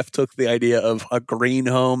Jeff took the idea of a green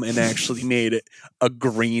home and actually made it a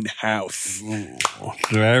greenhouse.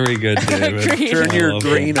 Very good, David. Turn your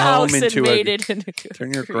greenhouse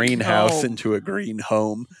into a green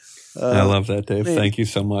home. I love that, Dave. Thank you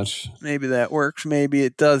so much. Maybe that works. Maybe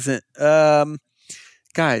it doesn't.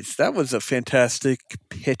 Guys, that was a fantastic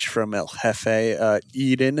pitch from El Jefe.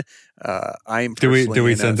 Eden, I'm Do we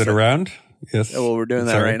personally send it around? Yes. Well, we're doing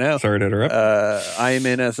that Sorry. right now. Sorry to interrupt. I am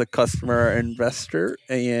in as a customer investor,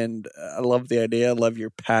 and I love the idea. I love your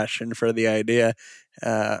passion for the idea,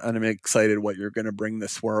 and I'm excited what you're going to bring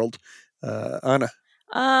this world. Anna.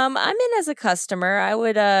 I'm in as a customer. I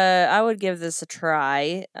would give this a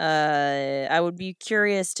try. I would be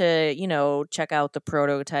curious to, check out the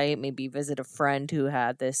prototype, maybe visit a friend who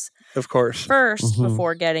had this Of course. first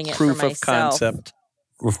before getting it Proof for of myself. concept.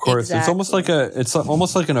 Of course, it's almost like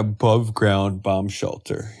an above ground bomb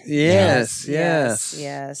shelter. Yes.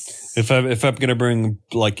 Yes. If I'm gonna bring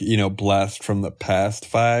blast from the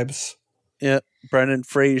past vibes. Yeah, Brendan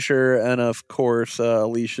Fraser and of course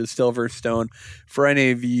Alicia Silverstone. For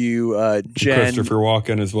any of you Christopher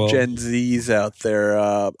Walken as well. Gen Zs out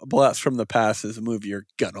there, Blast from the Past is a movie you're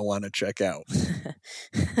gonna want to check out.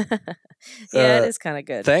 It is kind of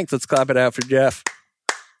good. Thanks. Let's clap it out for Jeff.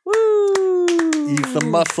 Woo! He's the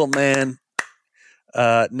muscle man.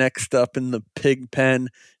 Next up in the pig pen,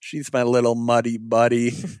 she's my little muddy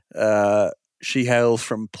buddy. She hails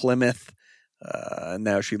from Plymouth.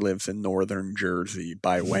 Now she lives in northern Jersey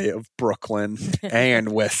by way of Brooklyn and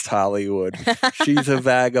West Hollywood. She's a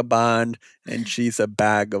vagabond and she's a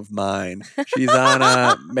bag of mine. She's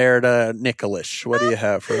Anna Merida Nicholas. What do you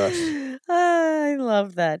have for us? I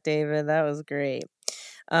love that, David. That was great.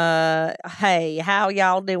 Hey, how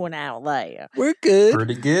y'all doing out there? We're good.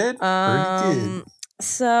 Pretty good. Pretty good.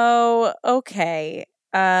 So, okay.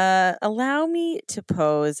 Allow me to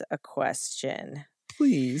pose a question.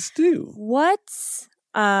 Please do. What's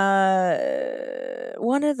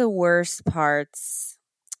one of the worst parts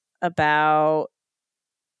about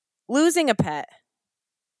losing a pet?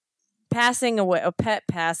 Passing away, a pet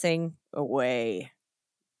passing away.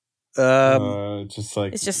 Just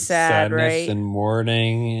like it's just sad, sadness right? and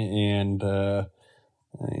mourning, and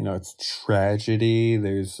it's tragedy.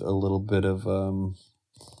 There's a little bit of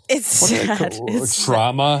it's sad. It's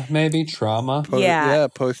trauma, maybe trauma. Yeah.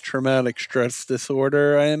 Post-traumatic stress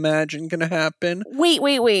disorder, I imagine, can happen. Wait.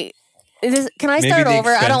 Can I start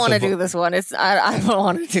over? I don't want to do this one. I don't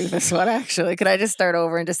want to do this one, actually. Could I just start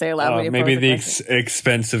over and just say allow me to maybe pose the a question?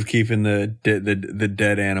 expense of keeping the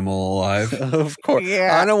dead animal alive. Of course.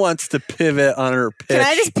 Yeah. Anna wants to pivot on her pitch. Can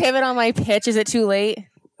I just pivot on my pitch? Is it too late?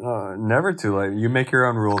 Never too late. You make your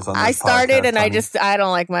own rules on this I started podcast, and honey. I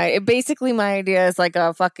don't like basically my idea is like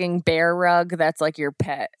a fucking bear rug that's like your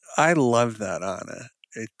pet. I love that, Anna.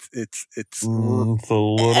 It's It's a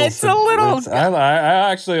little.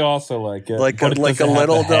 I actually also like it. like But a does it have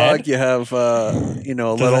little the head? dog. You have a Does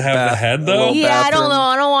little it have the head, though? little Yeah, I don't bathroom. know.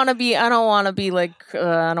 I don't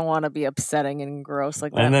want to be upsetting and gross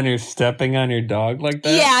like that. And then you're stepping on your dog like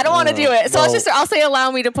that? Yeah, I don't want to do it. So well- I'll say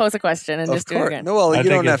allow me to pose a question and Of just do it course. again. No, well, I you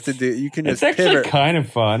think don't have to it's- do it. You can It's just actually pivot. kind of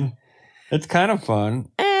fun. It's kind of fun.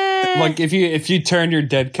 Eh. Like if you turned your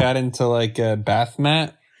dead cat into like a bath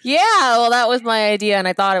mat. Yeah, well, that was my idea, and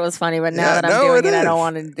I thought it was funny, but now Yeah, that I'm no, doing it it, I is. don't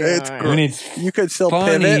want to do It's it. I mean, it's You could still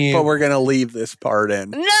funny. pivot, but we're gonna leave this part in.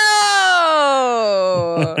 No!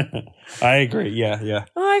 I agree. Yeah.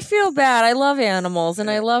 Oh, I feel bad. I love animals, and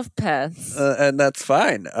I love pets. And that's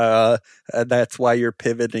fine. And that's why you're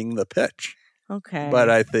pivoting the pitch. Okay. But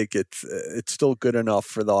I think it's still good enough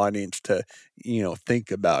for the audience to think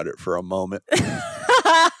about it for a moment.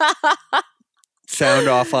 Sound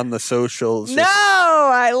off on the socials. No,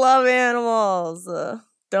 I love animals.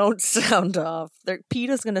 Don't sound off.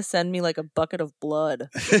 PETA's going to send me like a bucket of blood.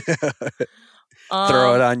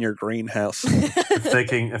 Throw it on your greenhouse. if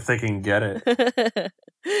they can get it.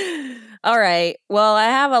 All right. Well, I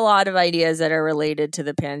have a lot of ideas that are related to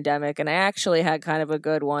the pandemic, and I actually had kind of a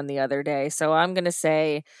good one the other day. So I'm going to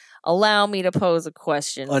say, allow me to pose a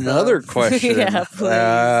question. Another folks. question. Yeah, please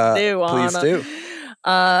do, Please Anna.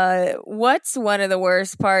 do. What's one of the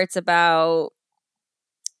worst parts about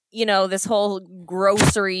this whole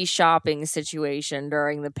grocery shopping situation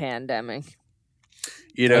during the pandemic?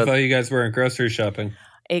 I thought you guys weren't grocery shopping.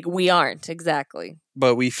 We aren't, exactly.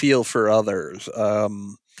 But we feel for others. I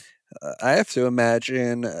have to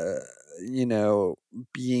imagine,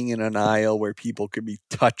 being in an aisle where people could be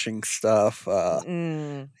touching stuff.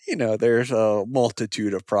 There's a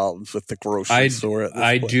multitude of problems with the grocery store. At this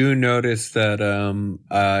I point. do notice that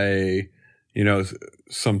I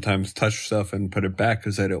sometimes touch stuff and put it back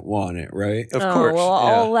because I don't want it, right? Of course. Well,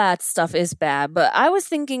 yeah. all that stuff is bad. But I was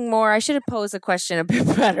thinking more, I should have posed a question a bit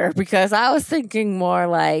better because I was thinking more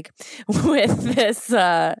like with this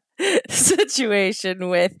situation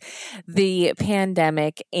with the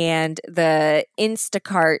pandemic and the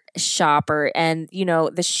Instacart shopper and,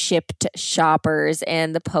 the shipped shoppers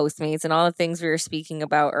and the Postmates and all the things we were speaking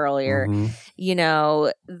about earlier.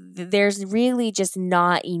 There's really just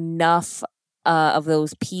not enough of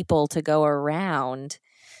those people to go around.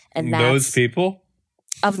 And those people?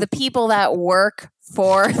 Of the people that work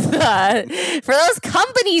for those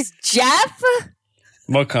companies, Jeff.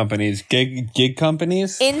 What companies? Gig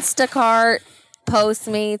companies? Instacart,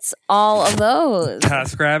 Postmates, all of those.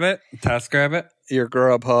 TaskRabbit? Your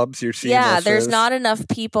Grubhubs, your Seamlesses. Yeah, there's not enough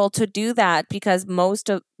people to do that because most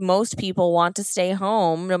people want to stay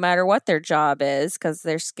home no matter what their job is because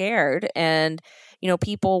they're scared. And,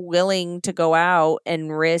 people willing to go out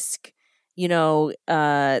and risk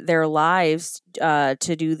their lives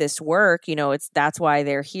to do this work, that's why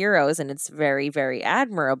they're heroes and it's very, very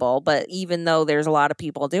admirable. But even though there's a lot of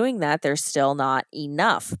people doing that, there's still not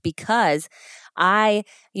enough because I,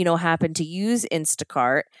 happen to use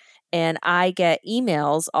Instacart and I get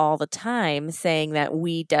emails all the time saying that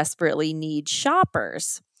we desperately need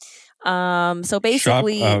shoppers. So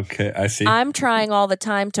basically, okay, I see. I'm trying all the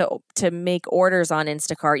time to make orders on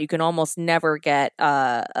Instacart. You can almost never get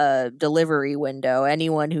a delivery window.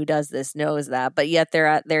 Anyone who does this knows that. But yet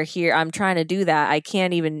they're here. I'm trying to do that. I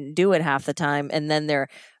can't even do it half the time. And then they're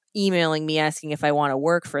emailing me asking if I want to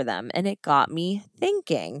work for them. And it got me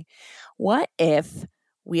thinking, what if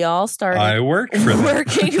we all started working for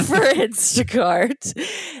Instacart,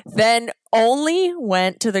 then only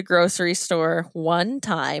went to the grocery store one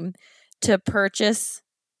time to purchase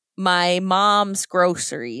my mom's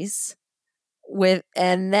groceries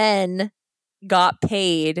and then got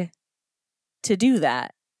paid to do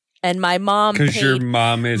that. And my mom because your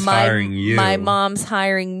mom is hiring you. My mom's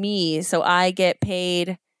hiring me, so I get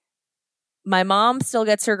paid. My mom still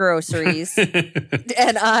gets her groceries,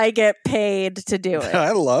 and I get paid to do it.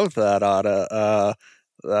 I love that, Ada.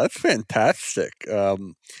 That's fantastic.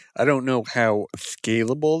 I don't know how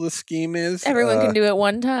scalable the scheme is. Everyone can do it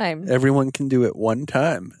one time. Everyone can do it one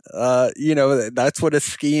time. That's what a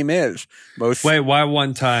scheme is. Wait, why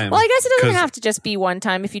one time? Well, I guess it doesn't have to just be one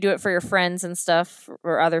time if you do it for your friends and stuff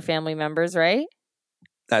or other family members, right?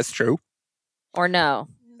 That's true. Or no?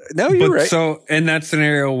 No, you're right. So in that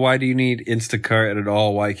scenario, why do you need Instacart at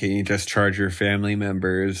all? Why can't you just charge your family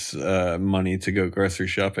members money to go grocery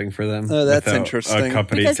shopping for them? Oh, that's interesting.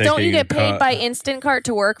 Because don't you get paid by Instacart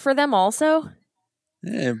to work for them also?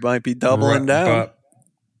 Yeah, it might be doubling down.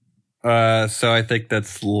 So I think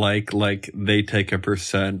that's like they take a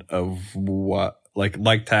percent of what, like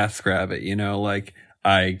TaskRabbit, like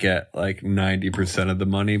I get like 90% of the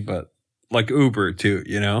money, but like Uber too,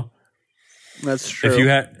 That's true.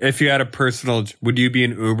 If you had a personal, would you be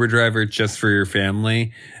an Uber driver just for your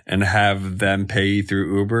family and have them pay you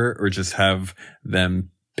through Uber, or just have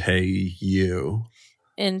them pay you?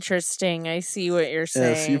 Interesting. I see what you're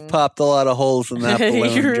saying. Yes, you've popped a lot of holes in that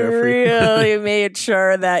balloon, you Jeffrey. really made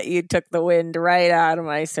sure that you took the wind right out of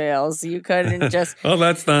my sails. You couldn't just. Well,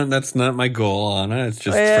 that's not my goal, Anna. It's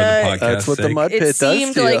just for the podcast. That's what the mud pit does to you.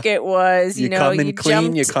 It seemed like it was. You come in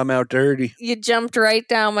clean, you come out dirty. You jumped right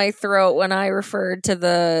down my throat when I referred to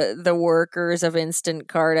the workers of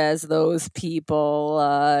Instacart as those people.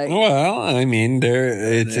 Well, I mean,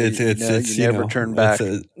 it's you never turn back.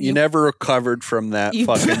 You never recovered from that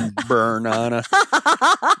fucking burn, Anna.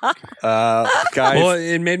 Guys. Well,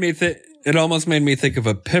 it almost made me think of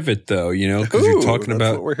a pivot, though, because you're talking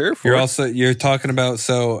about what we're here for. You're talking about,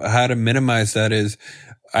 so how to minimize that is,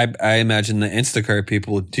 I imagine the Instacart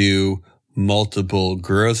people do multiple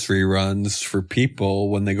grocery runs for people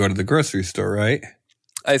when they go to the grocery store, right?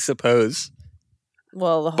 I suppose.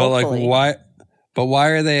 Well, hopefully. But why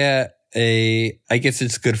are they at I guess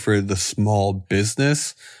it's good for the small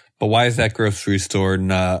business, but why is that grocery store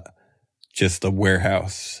not just a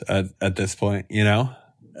warehouse at this point,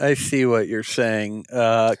 I see what you're saying,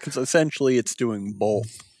 because essentially it's doing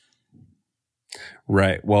both.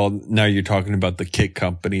 Right. Well, now you're talking about the kit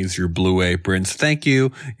companies, your Blue Aprons. Thank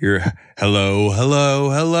you. Your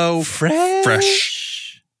hello,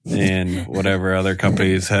 fresh, and whatever other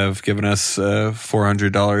companies have given us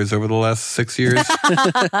 $400 over the last 6 years.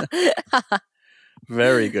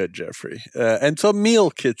 Very good, Jeffrey. And some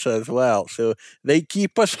meal kits as well. So they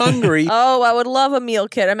keep us hungry. Oh, I would love a meal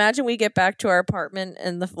kit. Imagine we get back to our apartment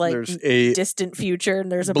in the distant future and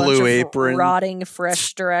there's a Blue bunch Apron. of rotting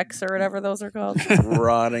Fresh Directs or whatever those are called.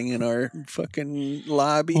 Rotting in our fucking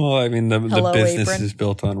lobby. Well, I mean, the business Apron. is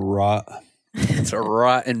built on rot. It's a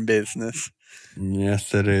rotten business.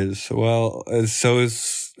 Yes, it is. Well, so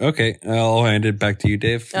is okay. I'll hand it back to you,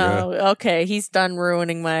 Dave. Oh, okay. He's done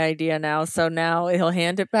ruining my idea now. So now he'll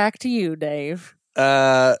hand it back to you, Dave.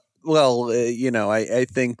 Well, I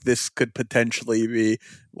think this could potentially be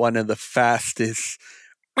one of the fastest,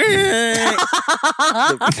 the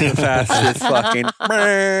fastest fucking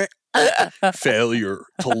failure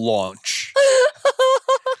to launch.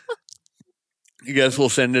 You guys will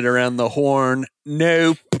send it around the horn.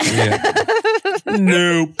 Nope. Yeah.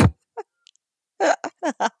 Nope.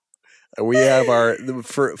 We have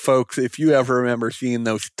for folks, if you ever remember seeing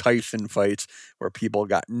those Tyson fights where people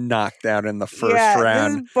got knocked out in the first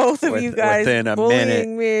round. This is both of you guys within a bullying minute.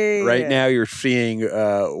 me. Right now you're seeing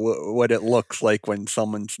what it looks like when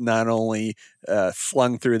someone's not only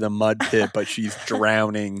slung through the mud pit, but she's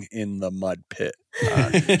drowning in the mud pit.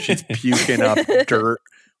 She's puking up dirt,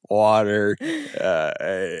 water,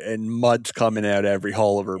 and mud's coming out every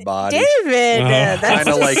hole of her body. David, that's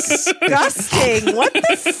Kinda like- disgusting. What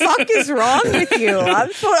the fuck is wrong with you? I'm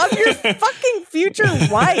your fucking future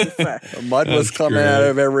wife. Mud was That's coming great. out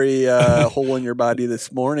of every hole in your body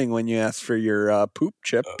this morning when you asked for your poop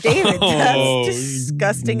chip. David, that's Oh,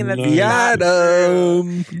 disgusting. And that's no. not Got true.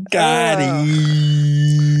 him. Got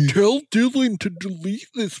it. Tell Dylan to delete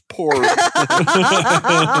this part.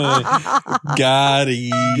 Got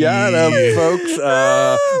it. Got him, folks.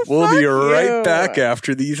 We'll be Fuck right you. back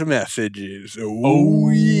after these messages. Oh,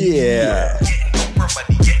 yeah.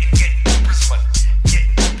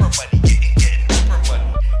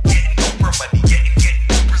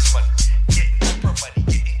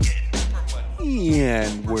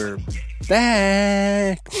 And we're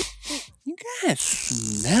back. You guys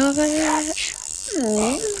smell that?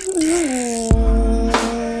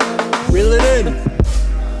 Reel it in.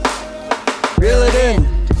 Reel it in.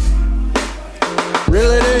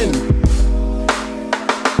 Reel it in.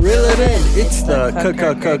 Reel it in. It's the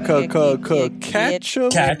catch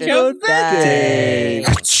of the day.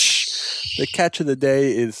 The catch of the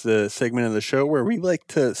day is the segment of the show where we like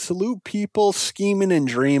to salute people scheming and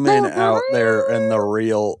dreaming out there in the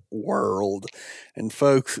real world. And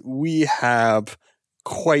folks, we have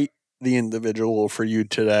quite the individual for you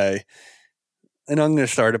today. And I'm going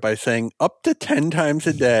to start it by saying up to 10 times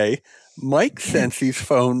a day, Mike Sensi's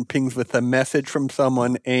phone pings with a message from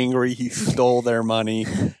someone angry he stole their money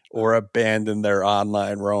or abandoned their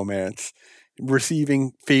online romance.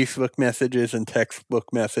 Receiving Facebook messages and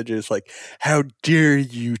textbook messages like, how dare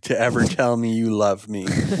you to ever tell me you love me?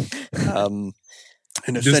 And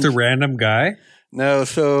Just a random guy? no,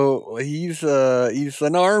 so he's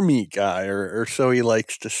an army guy, or so he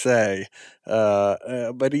likes to say.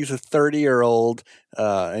 But he's a 30-year-old,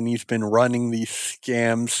 and he's been running these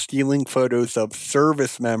scams, stealing photos of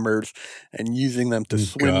service members and using them to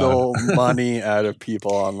swindle money out of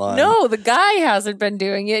people online. No, the guy hasn't been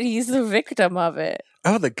doing it. He's the victim of it.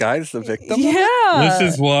 Oh, the guy's the victim? Yeah.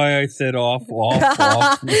 This is why I said off.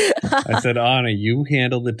 I said, Anna, you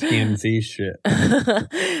handle the TMZ shit.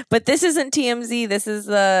 But this isn't TMZ. This is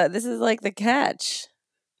like the catch.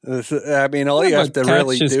 I mean, all you have to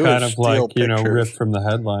really Catch is do kind is of like, steal pictures. ripped from the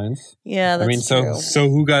headlines. Yeah, that's I mean, true. so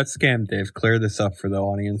who got scammed, Dave? Clear this up for the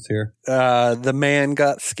audience here. The man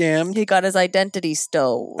got scammed. He got his identity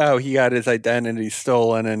stolen. Oh, he got his identity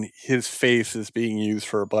stolen, and his face is being used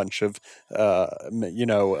for a bunch of,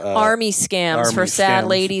 Army scams army for sad scams.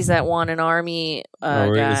 ladies that want an army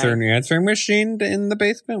guy. Is there an answering machine in the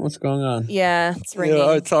basement? What's going on? Yeah, it's ringing.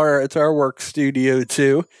 Yeah, it's our work studio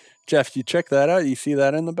too. Jeff, you check that out. You see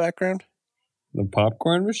that in the background? The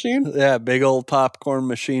popcorn machine? Yeah, big old popcorn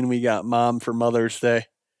machine we got Mom for Mother's Day.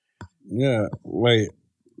 Yeah. Wait.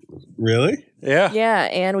 Really? Yeah, Yeah,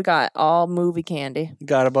 and we got all movie candy.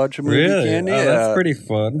 got a bunch of movie Really? candy. Oh, that's pretty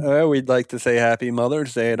fun. We'd like to say Happy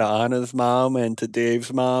Mother's Day to Anna's mom and to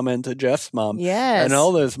Dave's mom and to Jeff's mom. Yes. And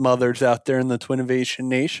all those mothers out there in the Twinnovation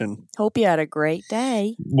Nation. Hope you had a great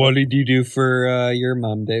day. What did you do for your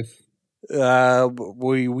mom, Dave?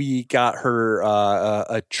 We got her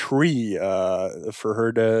a tree for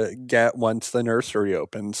her to get once the nursery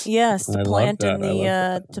opens. Yes, I to love plant that. in I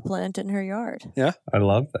love to plant in her yard. I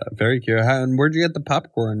love that. Very cute. And where'd you get the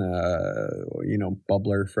popcorn,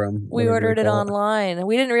 bubbler from? We Whatever ordered they it call online.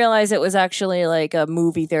 We didn't realize it was actually like a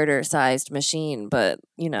movie theater sized machine, but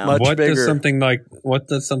Much What bigger. does something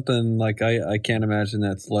like I can't imagine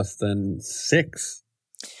that's less than 6.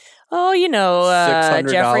 Oh, you know,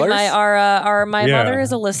 Jeffrey, my mother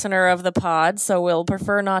is Yeah. a listener of the pod, so we'll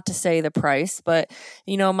prefer not to say the price. But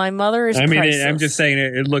you know, my mother is. I mean, priceless. I'm just saying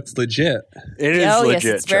it looks legit. It is Oh legit.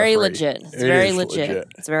 yes, it's very Jeffrey. legit. It's It very is legit.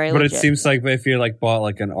 It's very But legit. it seems like if you like bought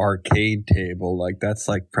like an arcade table, like that's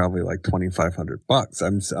like probably like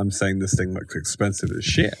 $2,500. I'm saying this thing looks expensive as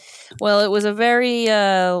shit. Well, it was a very.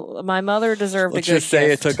 My mother deserved Let's a good just say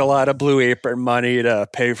gift. it took a lot of Blue Apron money to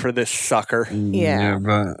pay for this sucker. Yeah.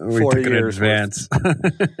 but we 4 took an years advance.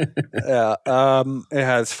 Yeah, it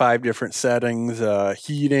has 5 different settings: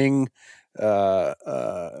 heating,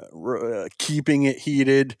 keeping it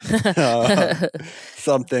heated,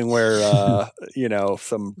 something where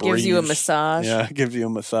some breeze. Gives you a massage. Yeah, gives you a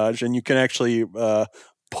massage, and you can actually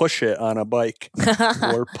push it on a bike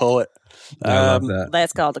or pull it. I love that.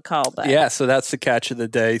 That's called a callback. Yeah, so that's the catch of the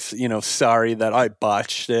day. So, sorry that I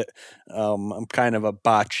botched it. I'm kind of a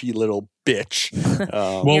botchy little bitch.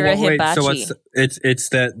 You're a wait, so hibachi. it's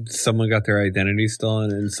that someone got their identity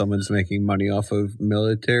stolen and someone's making money off of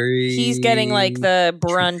military. He's getting like the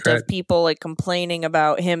brunt Tra- of people like complaining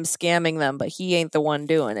about him scamming them, but he ain't the one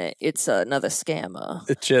doing it. It's another scammer.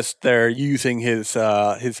 It's just they're using his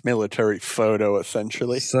military photo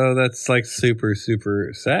essentially. So that's like super,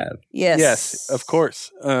 super sad. Yes, of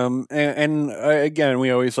course. And again,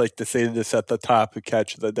 we always like to say this at the top of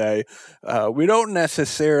Catch of the Day. We don't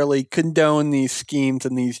necessarily condone these schemes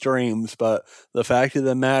and these dreams, but the fact of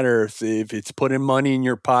the matter is if it's putting money in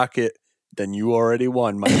your pocket, then you already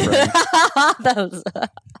won, my friend.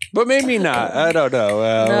 But maybe not. I don't know.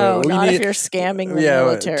 No, not if you're scamming the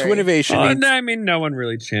military. Twinnovation. I mean, no one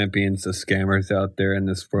really champions the scammers out there in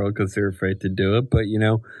this world because they're afraid to do it. But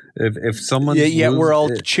if someone, we're all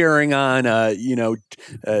cheering on, the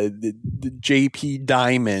JP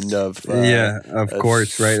Diamond of of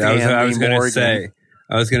course, right? I was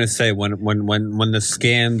going to say when the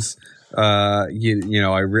scams. I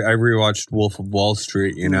rewatched Wolf of Wall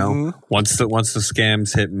Street. Once the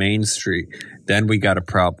scams hit Main Street, then we got a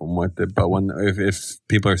problem with it. But if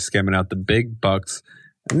people are scamming out the big bucks,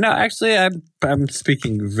 no, actually, I'm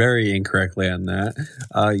speaking very incorrectly on that.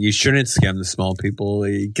 You shouldn't scam the small people.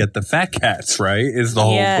 You get the fat cats, right? Is the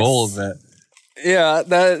whole goal of it. Yeah,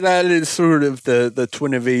 that is sort of the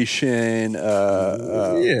Twinnovation.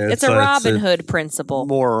 It's a Robin Hood principle,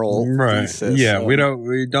 moral, right? thesis, Yeah, we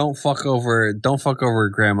don't fuck over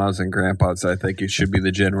grandmas and grandpas. I think it should be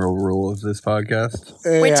the general rule of this podcast.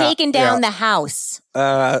 We're taking down the house.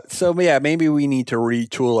 Maybe we need to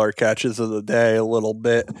retool our catches of the day a little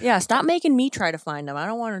bit. Yeah, stop making me try to find them. I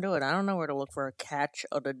don't want to do it. I don't know where to look for a catch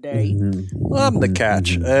of the day. Well, I'm the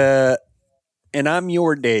catch. And I'm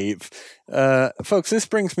your Dave. Folks, this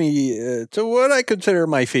brings me to what I consider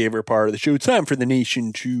my favorite part of the show. It's time for the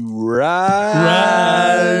nation to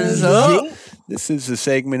rise up. This is a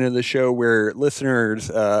segment of the show where listeners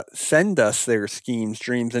send us their schemes,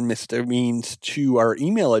 dreams, and misdemeans to our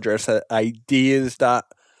email address at ideas at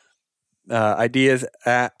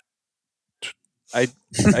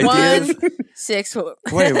 6.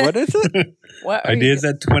 Wait, what is it? What Ideas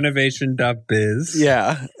at twinnovation.biz.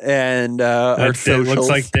 Yeah, and our socials. Looks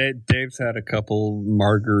like Dave's had a couple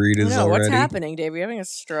margaritas already. What's happening, Dave? Are you having a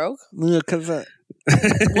stroke? Because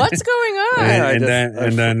What's going on?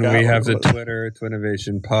 And then we have the Twitter,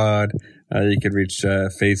 Twinnovation Pod. You can reach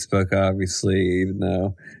Facebook, obviously, even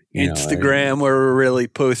though Instagram, where we're really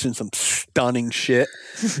posting some stunning shit.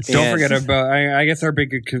 Don't forget about, I guess our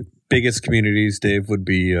biggest communities, Dave, would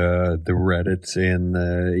be the Reddit, and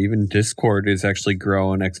even Discord is actually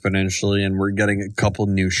growing exponentially, and we're getting a couple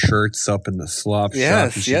new shirts up in the slop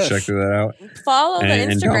shop. You should check that out. Follow the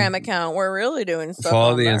Instagram account. We're really doing stuff.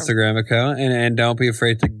 Follow the Instagram account, and don't be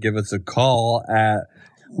afraid to give us a call at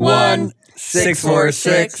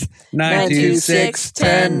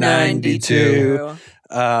 1-646-926-1092.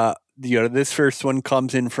 This first one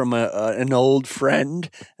comes in from an old friend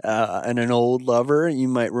and an old lover. You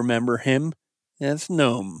might remember him as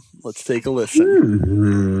Gnome. Let's take a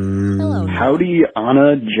listen. Hello. Howdy,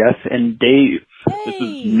 Anna, Jeff, and Dave. Hey. This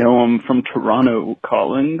is Noam from Toronto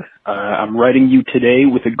calling. I'm writing you today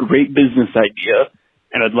with a great business idea,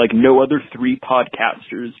 and I'd like no other 3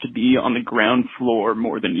 podcasters to be on the ground floor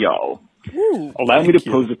more than y'all. Ooh, Allow me to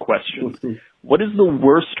pose a question. What is the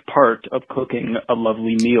worst part of cooking a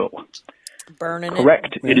lovely meal? Burning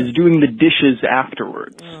Correct. It is doing the dishes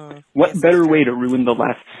afterwards. What better way to ruin the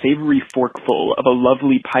last savory forkful of a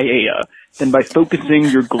lovely paella than by focusing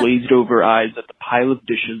your glazed over eyes at the pile of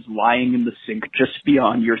dishes lying in the sink just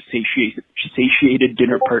beyond your satiated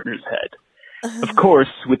dinner partner's head? Of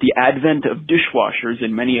course, with the advent of dishwashers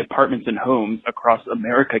in many apartments and homes across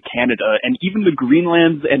America, Canada, and even the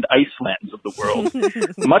Greenlands and Icelands of the world,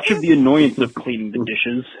 much of the annoyance of cleaning the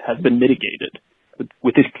dishes has been mitigated,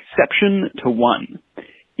 with exception to one.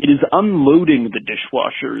 It is unloading the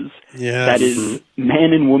dishwashers that is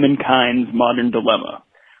man and womankind's modern dilemma.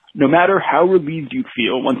 No matter how relieved you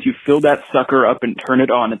feel once you fill that sucker up and turn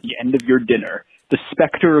it on at the end of your dinner, the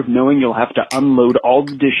specter of knowing you'll have to unload all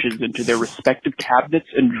the dishes into their respective cabinets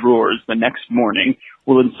and drawers the next morning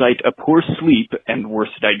will incite a poor sleep and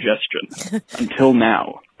worse digestion. Until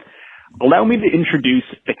now. Allow me to introduce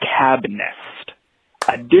the Cabnest,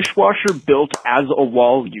 a dishwasher built as a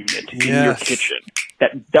wall unit in your kitchen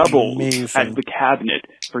that doubles as the cabinet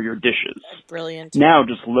for your dishes. Brilliant. Now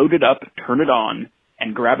just load it up, turn it on,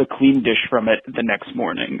 and grab a clean dish from it the next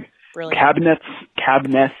morning. Brilliant.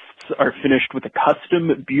 Cabnests are finished with a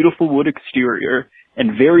custom, beautiful wood exterior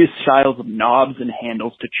and various styles of knobs and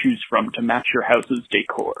handles to choose from to match your house's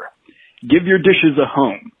decor. Give your dishes a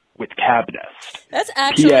home with Cabnest. That's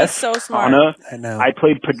actually so smart. Anna, I know. I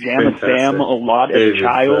played Pajama Fantastic. Sam a lot as a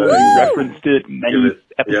child. You referenced it many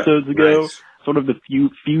episodes ago. Nice. Sort of the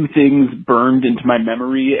few things burned into my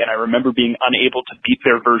memory, and I remember being unable to beat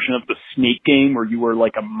their version of the Snake game where you were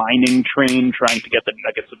like a mining train trying to get the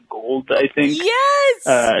nuggets of gold, I think. Yes!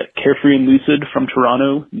 Carefree and Lucid from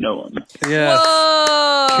Toronto, no one. Yes.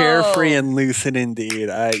 Whoa! Carefree and lucid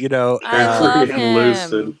indeed. I Carefree love and him.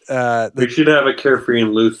 lucid. We should have a Carefree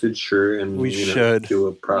and lucid shirt, and We you know, should. do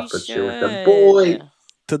a profit share with the should. boy.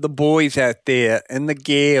 To the boys out there and the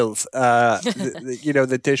gals,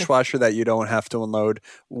 the dishwasher that you don't have to unload.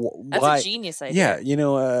 That's a genius idea.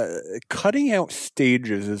 Yeah, cutting out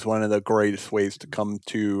stages is one of the greatest ways to come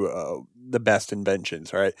to the best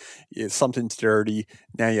inventions, right? If something's dirty,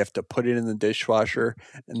 now you have to put it in the dishwasher,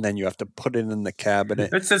 and then you have to put it in the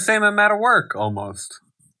cabinet. It's the same amount of work, almost.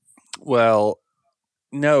 Well,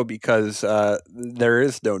 no, because there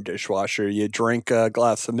is no dishwasher. You drink a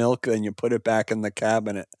glass of milk, then you put it back in the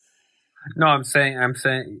cabinet. No, I'm saying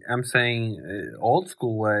old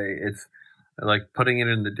school way. It's like putting it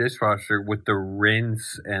in the dishwasher with the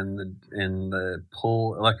rinse and the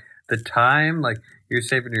pull, like the time. Like you're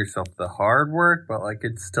saving yourself the hard work, but like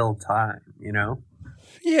it's still time, you know?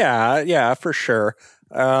 Yeah, for sure.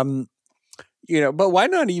 But why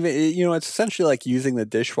not even, it's essentially like using the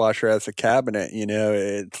dishwasher as a cabinet,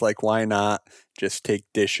 it's like, why not just take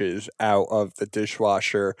dishes out of the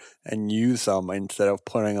dishwasher and use them instead of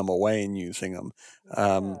putting them away and using them.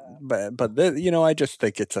 I just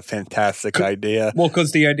think it's a fantastic idea. Well,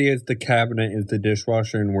 because the idea is the cabinet is the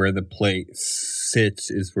dishwasher and where the plate sits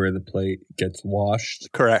is where the plate gets washed.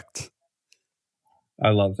 Correct.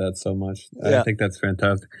 I love that so much. Yeah. I think that's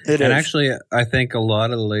fantastic. It and is. Actually, I think a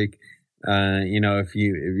lot of if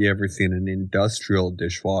you ever seen an industrial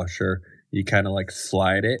dishwasher, you kind of like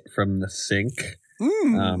slide it from the sink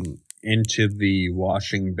into the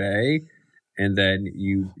washing bay, and then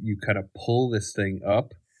you kind of pull this thing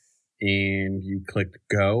up, and you click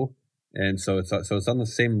go, and so it's on the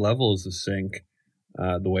same level as the sink,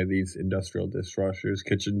 the way these industrial dishwashers,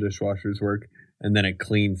 kitchen dishwashers work, and then it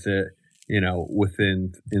cleans it,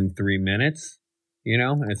 in 3 minutes.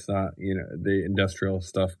 It's not, the industrial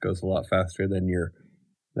stuff goes a lot faster than your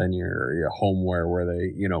homeware where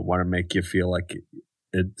they, want to make you feel like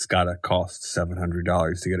it's got to cost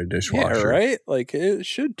 $700 to get a dishwasher. Yeah, right? Like it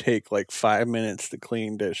should take like 5 minutes to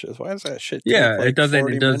clean dishes. Why does that shit take like it doesn't,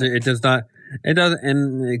 40 it doesn't, minutes? it does not, it doesn't,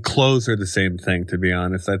 and clothes are the same thing, to be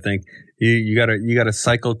honest. I think you gotta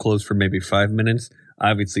cycle clothes for maybe 5 minutes.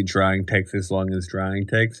 Obviously drying takes as long as drying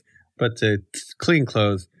takes, but to clean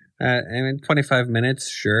clothes, 25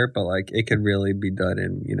 minutes, sure, but like it could really be done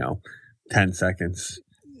in 10 seconds.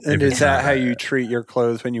 And is that how you treat your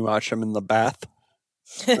clothes when you wash them in the bath?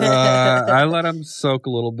 I let them soak a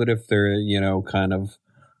little bit if they're kind of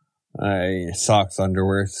socks,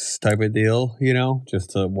 underwear type of deal.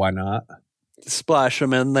 Just to why not? Splash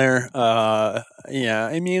them in there. I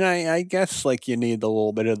guess like you need a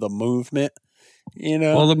little bit of the movement.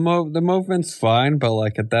 Well, the movement's fine, but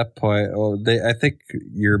like at that point, I think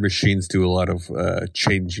your machines do a lot of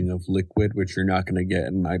changing of liquid, which you're not going to get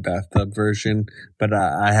in my bathtub version. But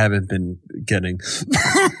I haven't been getting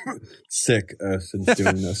sick since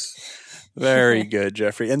doing this. Very good,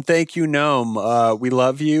 Jeffrey, and thank you, Gnome. We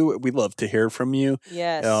love you. We love to hear from you.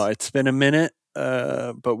 Yes. It's been a minute,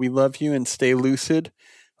 but we love you and stay lucid.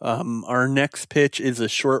 Our next pitch is a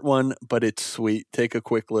short one, but it's sweet. Take a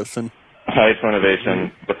quick listen. Hi,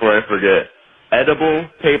 Twinnovation. Before I forget, edible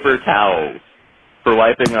paper towels for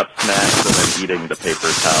wiping up snacks and then eating the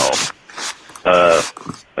paper towel.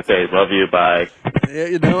 Okay, love you, bye.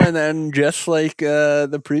 And then just like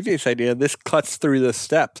the previous idea, this cuts through the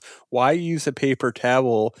steps. Why use a paper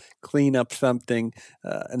towel, clean up something,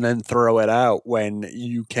 and then throw it out when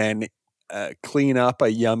you can clean up a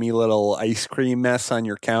yummy little ice cream mess on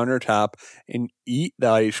your countertop and eat the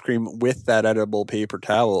ice cream with that edible paper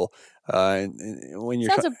towel? And when you're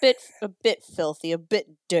sounds a bit filthy, a bit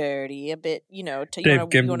dirty, a bit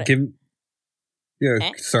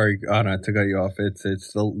Sorry, Anna, to cut you off. It's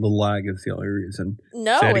the lag is the only reason.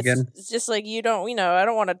 No, Say it again. It's just like I don't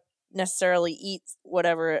want to necessarily eat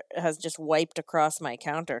whatever has just wiped across my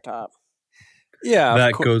countertop. Yeah,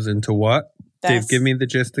 that goes into what? Dave, give me the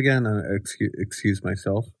gist again. Excuse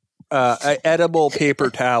myself. Edible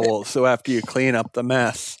paper towel. So after you clean up the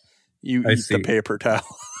mess, you eat the paper towel.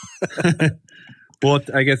 Well,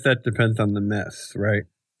 I guess that depends on the mess, right?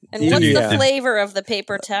 And what's the flavor of the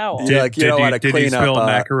paper towel? Did you spill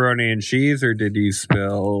macaroni and cheese, or did you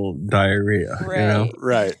spill diarrhea?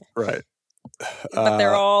 Right. Right. But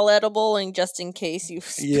they're all edible, and just in case you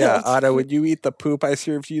spilled. Yeah, Otto, would you eat the poop I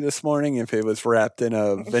served you this morning if it was wrapped in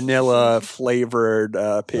a vanilla flavored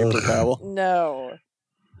paper towel? No.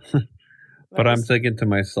 But I'm thinking to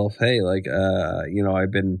myself, hey,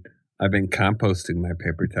 I've been composting my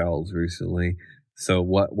paper towels recently. So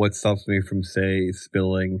what stops me from say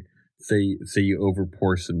you over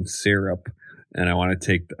pour some syrup, and I want to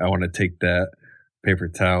take that paper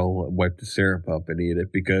towel, wipe the syrup up, and eat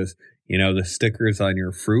it, because the stickers on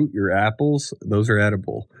your fruit, your apples, those are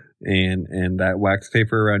edible, and that wax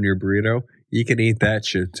paper around your burrito, you can eat that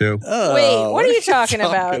shit too. Wait, what are you talking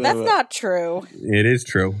about? That's not true. It is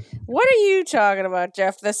true. What are you talking about,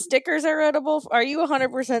 Jeff? The stickers are edible? Are you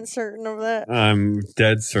 100% certain of that? I'm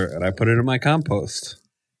dead certain. I put it in my compost.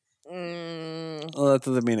 Well, that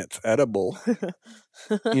doesn't mean it's edible.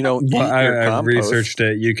 You don't eat your compost. I've researched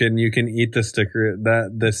it. You can eat the sticker.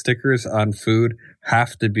 That the stickers on food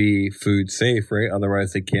have to be food safe, right?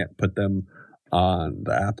 Otherwise, they can't put them on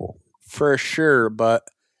the apple. For sure, but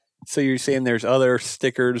so you're saying there's other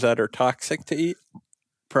stickers that are toxic to eat?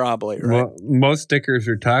 Probably, right? Well, most stickers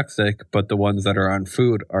are toxic, but the ones that are on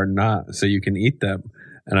food are not, so you can eat them.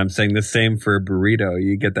 And I'm saying the same for a burrito.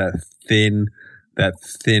 You get that thin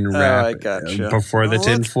wrap I gotcha. Before the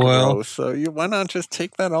tin foil. Gross. So why not just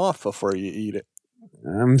take that off before you eat it?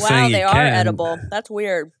 I'm saying they are edible. That's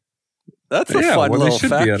weird. That's a fun little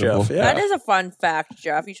fact, Jeff. Yeah. That is a fun fact,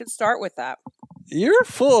 Jeff. You should start with that. You're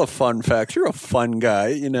full of fun facts. You're a fun guy.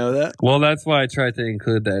 You know that? Well, that's why I tried to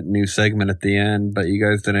include that new segment at the end, but you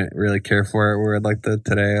guys didn't really care for it. Where like the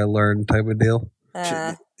Today I Learned type of deal.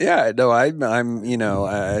 Yeah, no, I'm.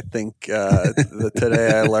 I think the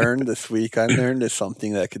Today I Learned this week I learned is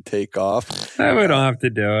something that could take off. We don't have to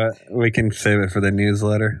do it. We can save it for the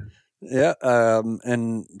newsletter. Yeah,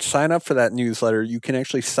 and sign up for that newsletter. You can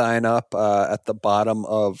actually sign up at the bottom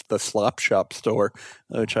of the Slop Shop store,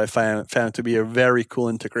 which I found to be a very cool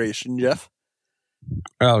integration, Jeff.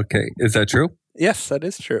 Okay, is that true? Yes, that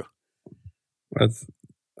is true.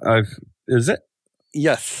 Is it?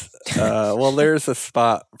 Yes. Well, there's a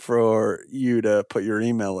spot for you to put your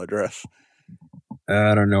email address.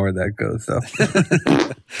 I don't know where that goes, though.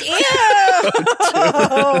 Ew!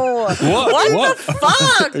 What the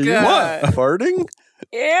fuck? Are you what? Farting?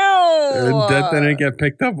 Ew! That didn't get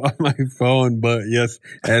picked up on my phone, but yes,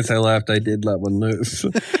 as I laughed, I did let one loose.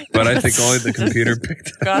 But I think only the computer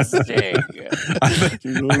picked it up. Disgusting. I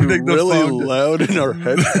think really loud in our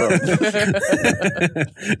headphones.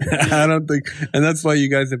 I don't think, and that's why you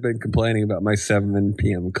guys have been complaining about my 7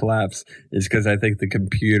 p.m. collapse, is because I think the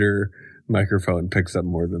computer microphone picks up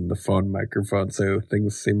more than the phone microphone, so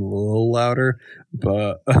things seem a little louder,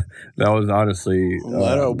 but that was honestly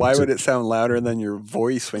why would it sound louder than your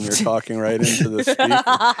voice when you're talking right into the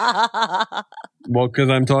speaker? Well, because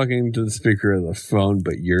I'm talking to the speaker of the phone,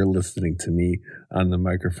 but you're listening to me on the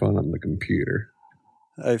microphone on the computer.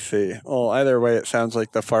 I see. Well, either way, it sounds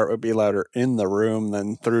like the fart would be louder in the room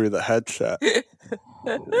than through the headset.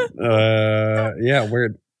 Yeah,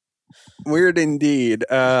 weird indeed.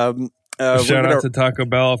 Shout out to Taco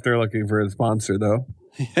Bell if they're looking for a sponsor, though.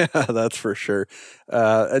 Yeah, that's for sure.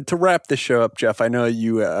 And to wrap the show up, Jeff, I know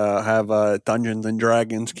you have a Dungeons and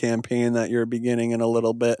Dragons campaign that you're beginning in a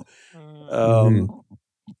little bit.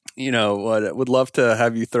 Would love to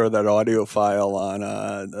have you throw that audio file on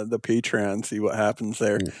the Patreon, see what happens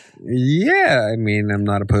there. Yeah, I mean, I'm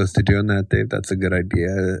not opposed to doing that, Dave. That's a good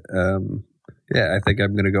idea. Yeah, I think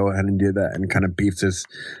I'm going to go ahead and do that and kind of beef this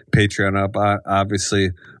Patreon up.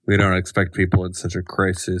 Obviously, we don't expect people in such a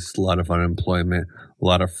crisis, a lot of unemployment, a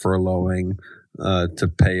lot of furloughing.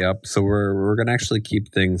 to pay up. So we're gonna actually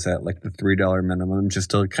keep things at like the $3 minimum,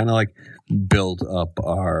 just to kind of like build up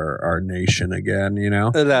our nation again. You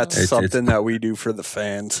know, that's something that we do for the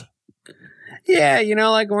fans. Yeah, you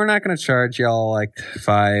know, like we're not going to charge y'all like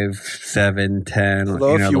 $5, $7, $10.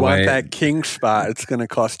 Although if you want that king spot, it's going to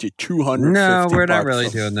cost you $250. No, we're not really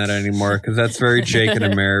doing that anymore because that's very Jake and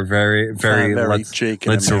Amir. Very, very.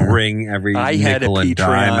 Let's wring every nickel and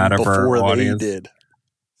dime out of our audience. Did.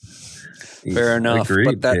 Fair enough.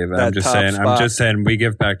 Agreed, Dave. I'm just saying we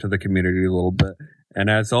give back to the community a little bit.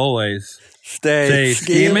 And as always, stay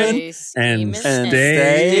scheming and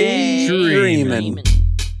stay dreaming.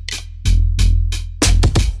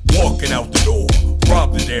 Walking out the door,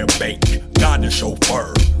 robbed the damn bank, got the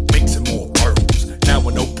chauffeur, mixing more pearls, now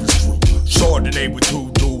an open screw, Chardonnay with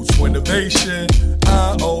 2 dudes, Twinnovation,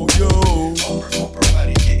 I owe you. Oprah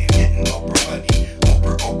money, getting Oprah money,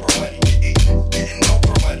 Oprah money, getting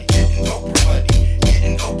Oprah money, getting Oprah money,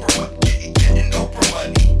 getting Oprah money, getting Oprah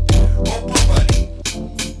money, Oprah money.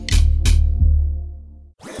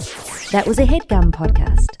 That was a HeadGum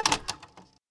podcast.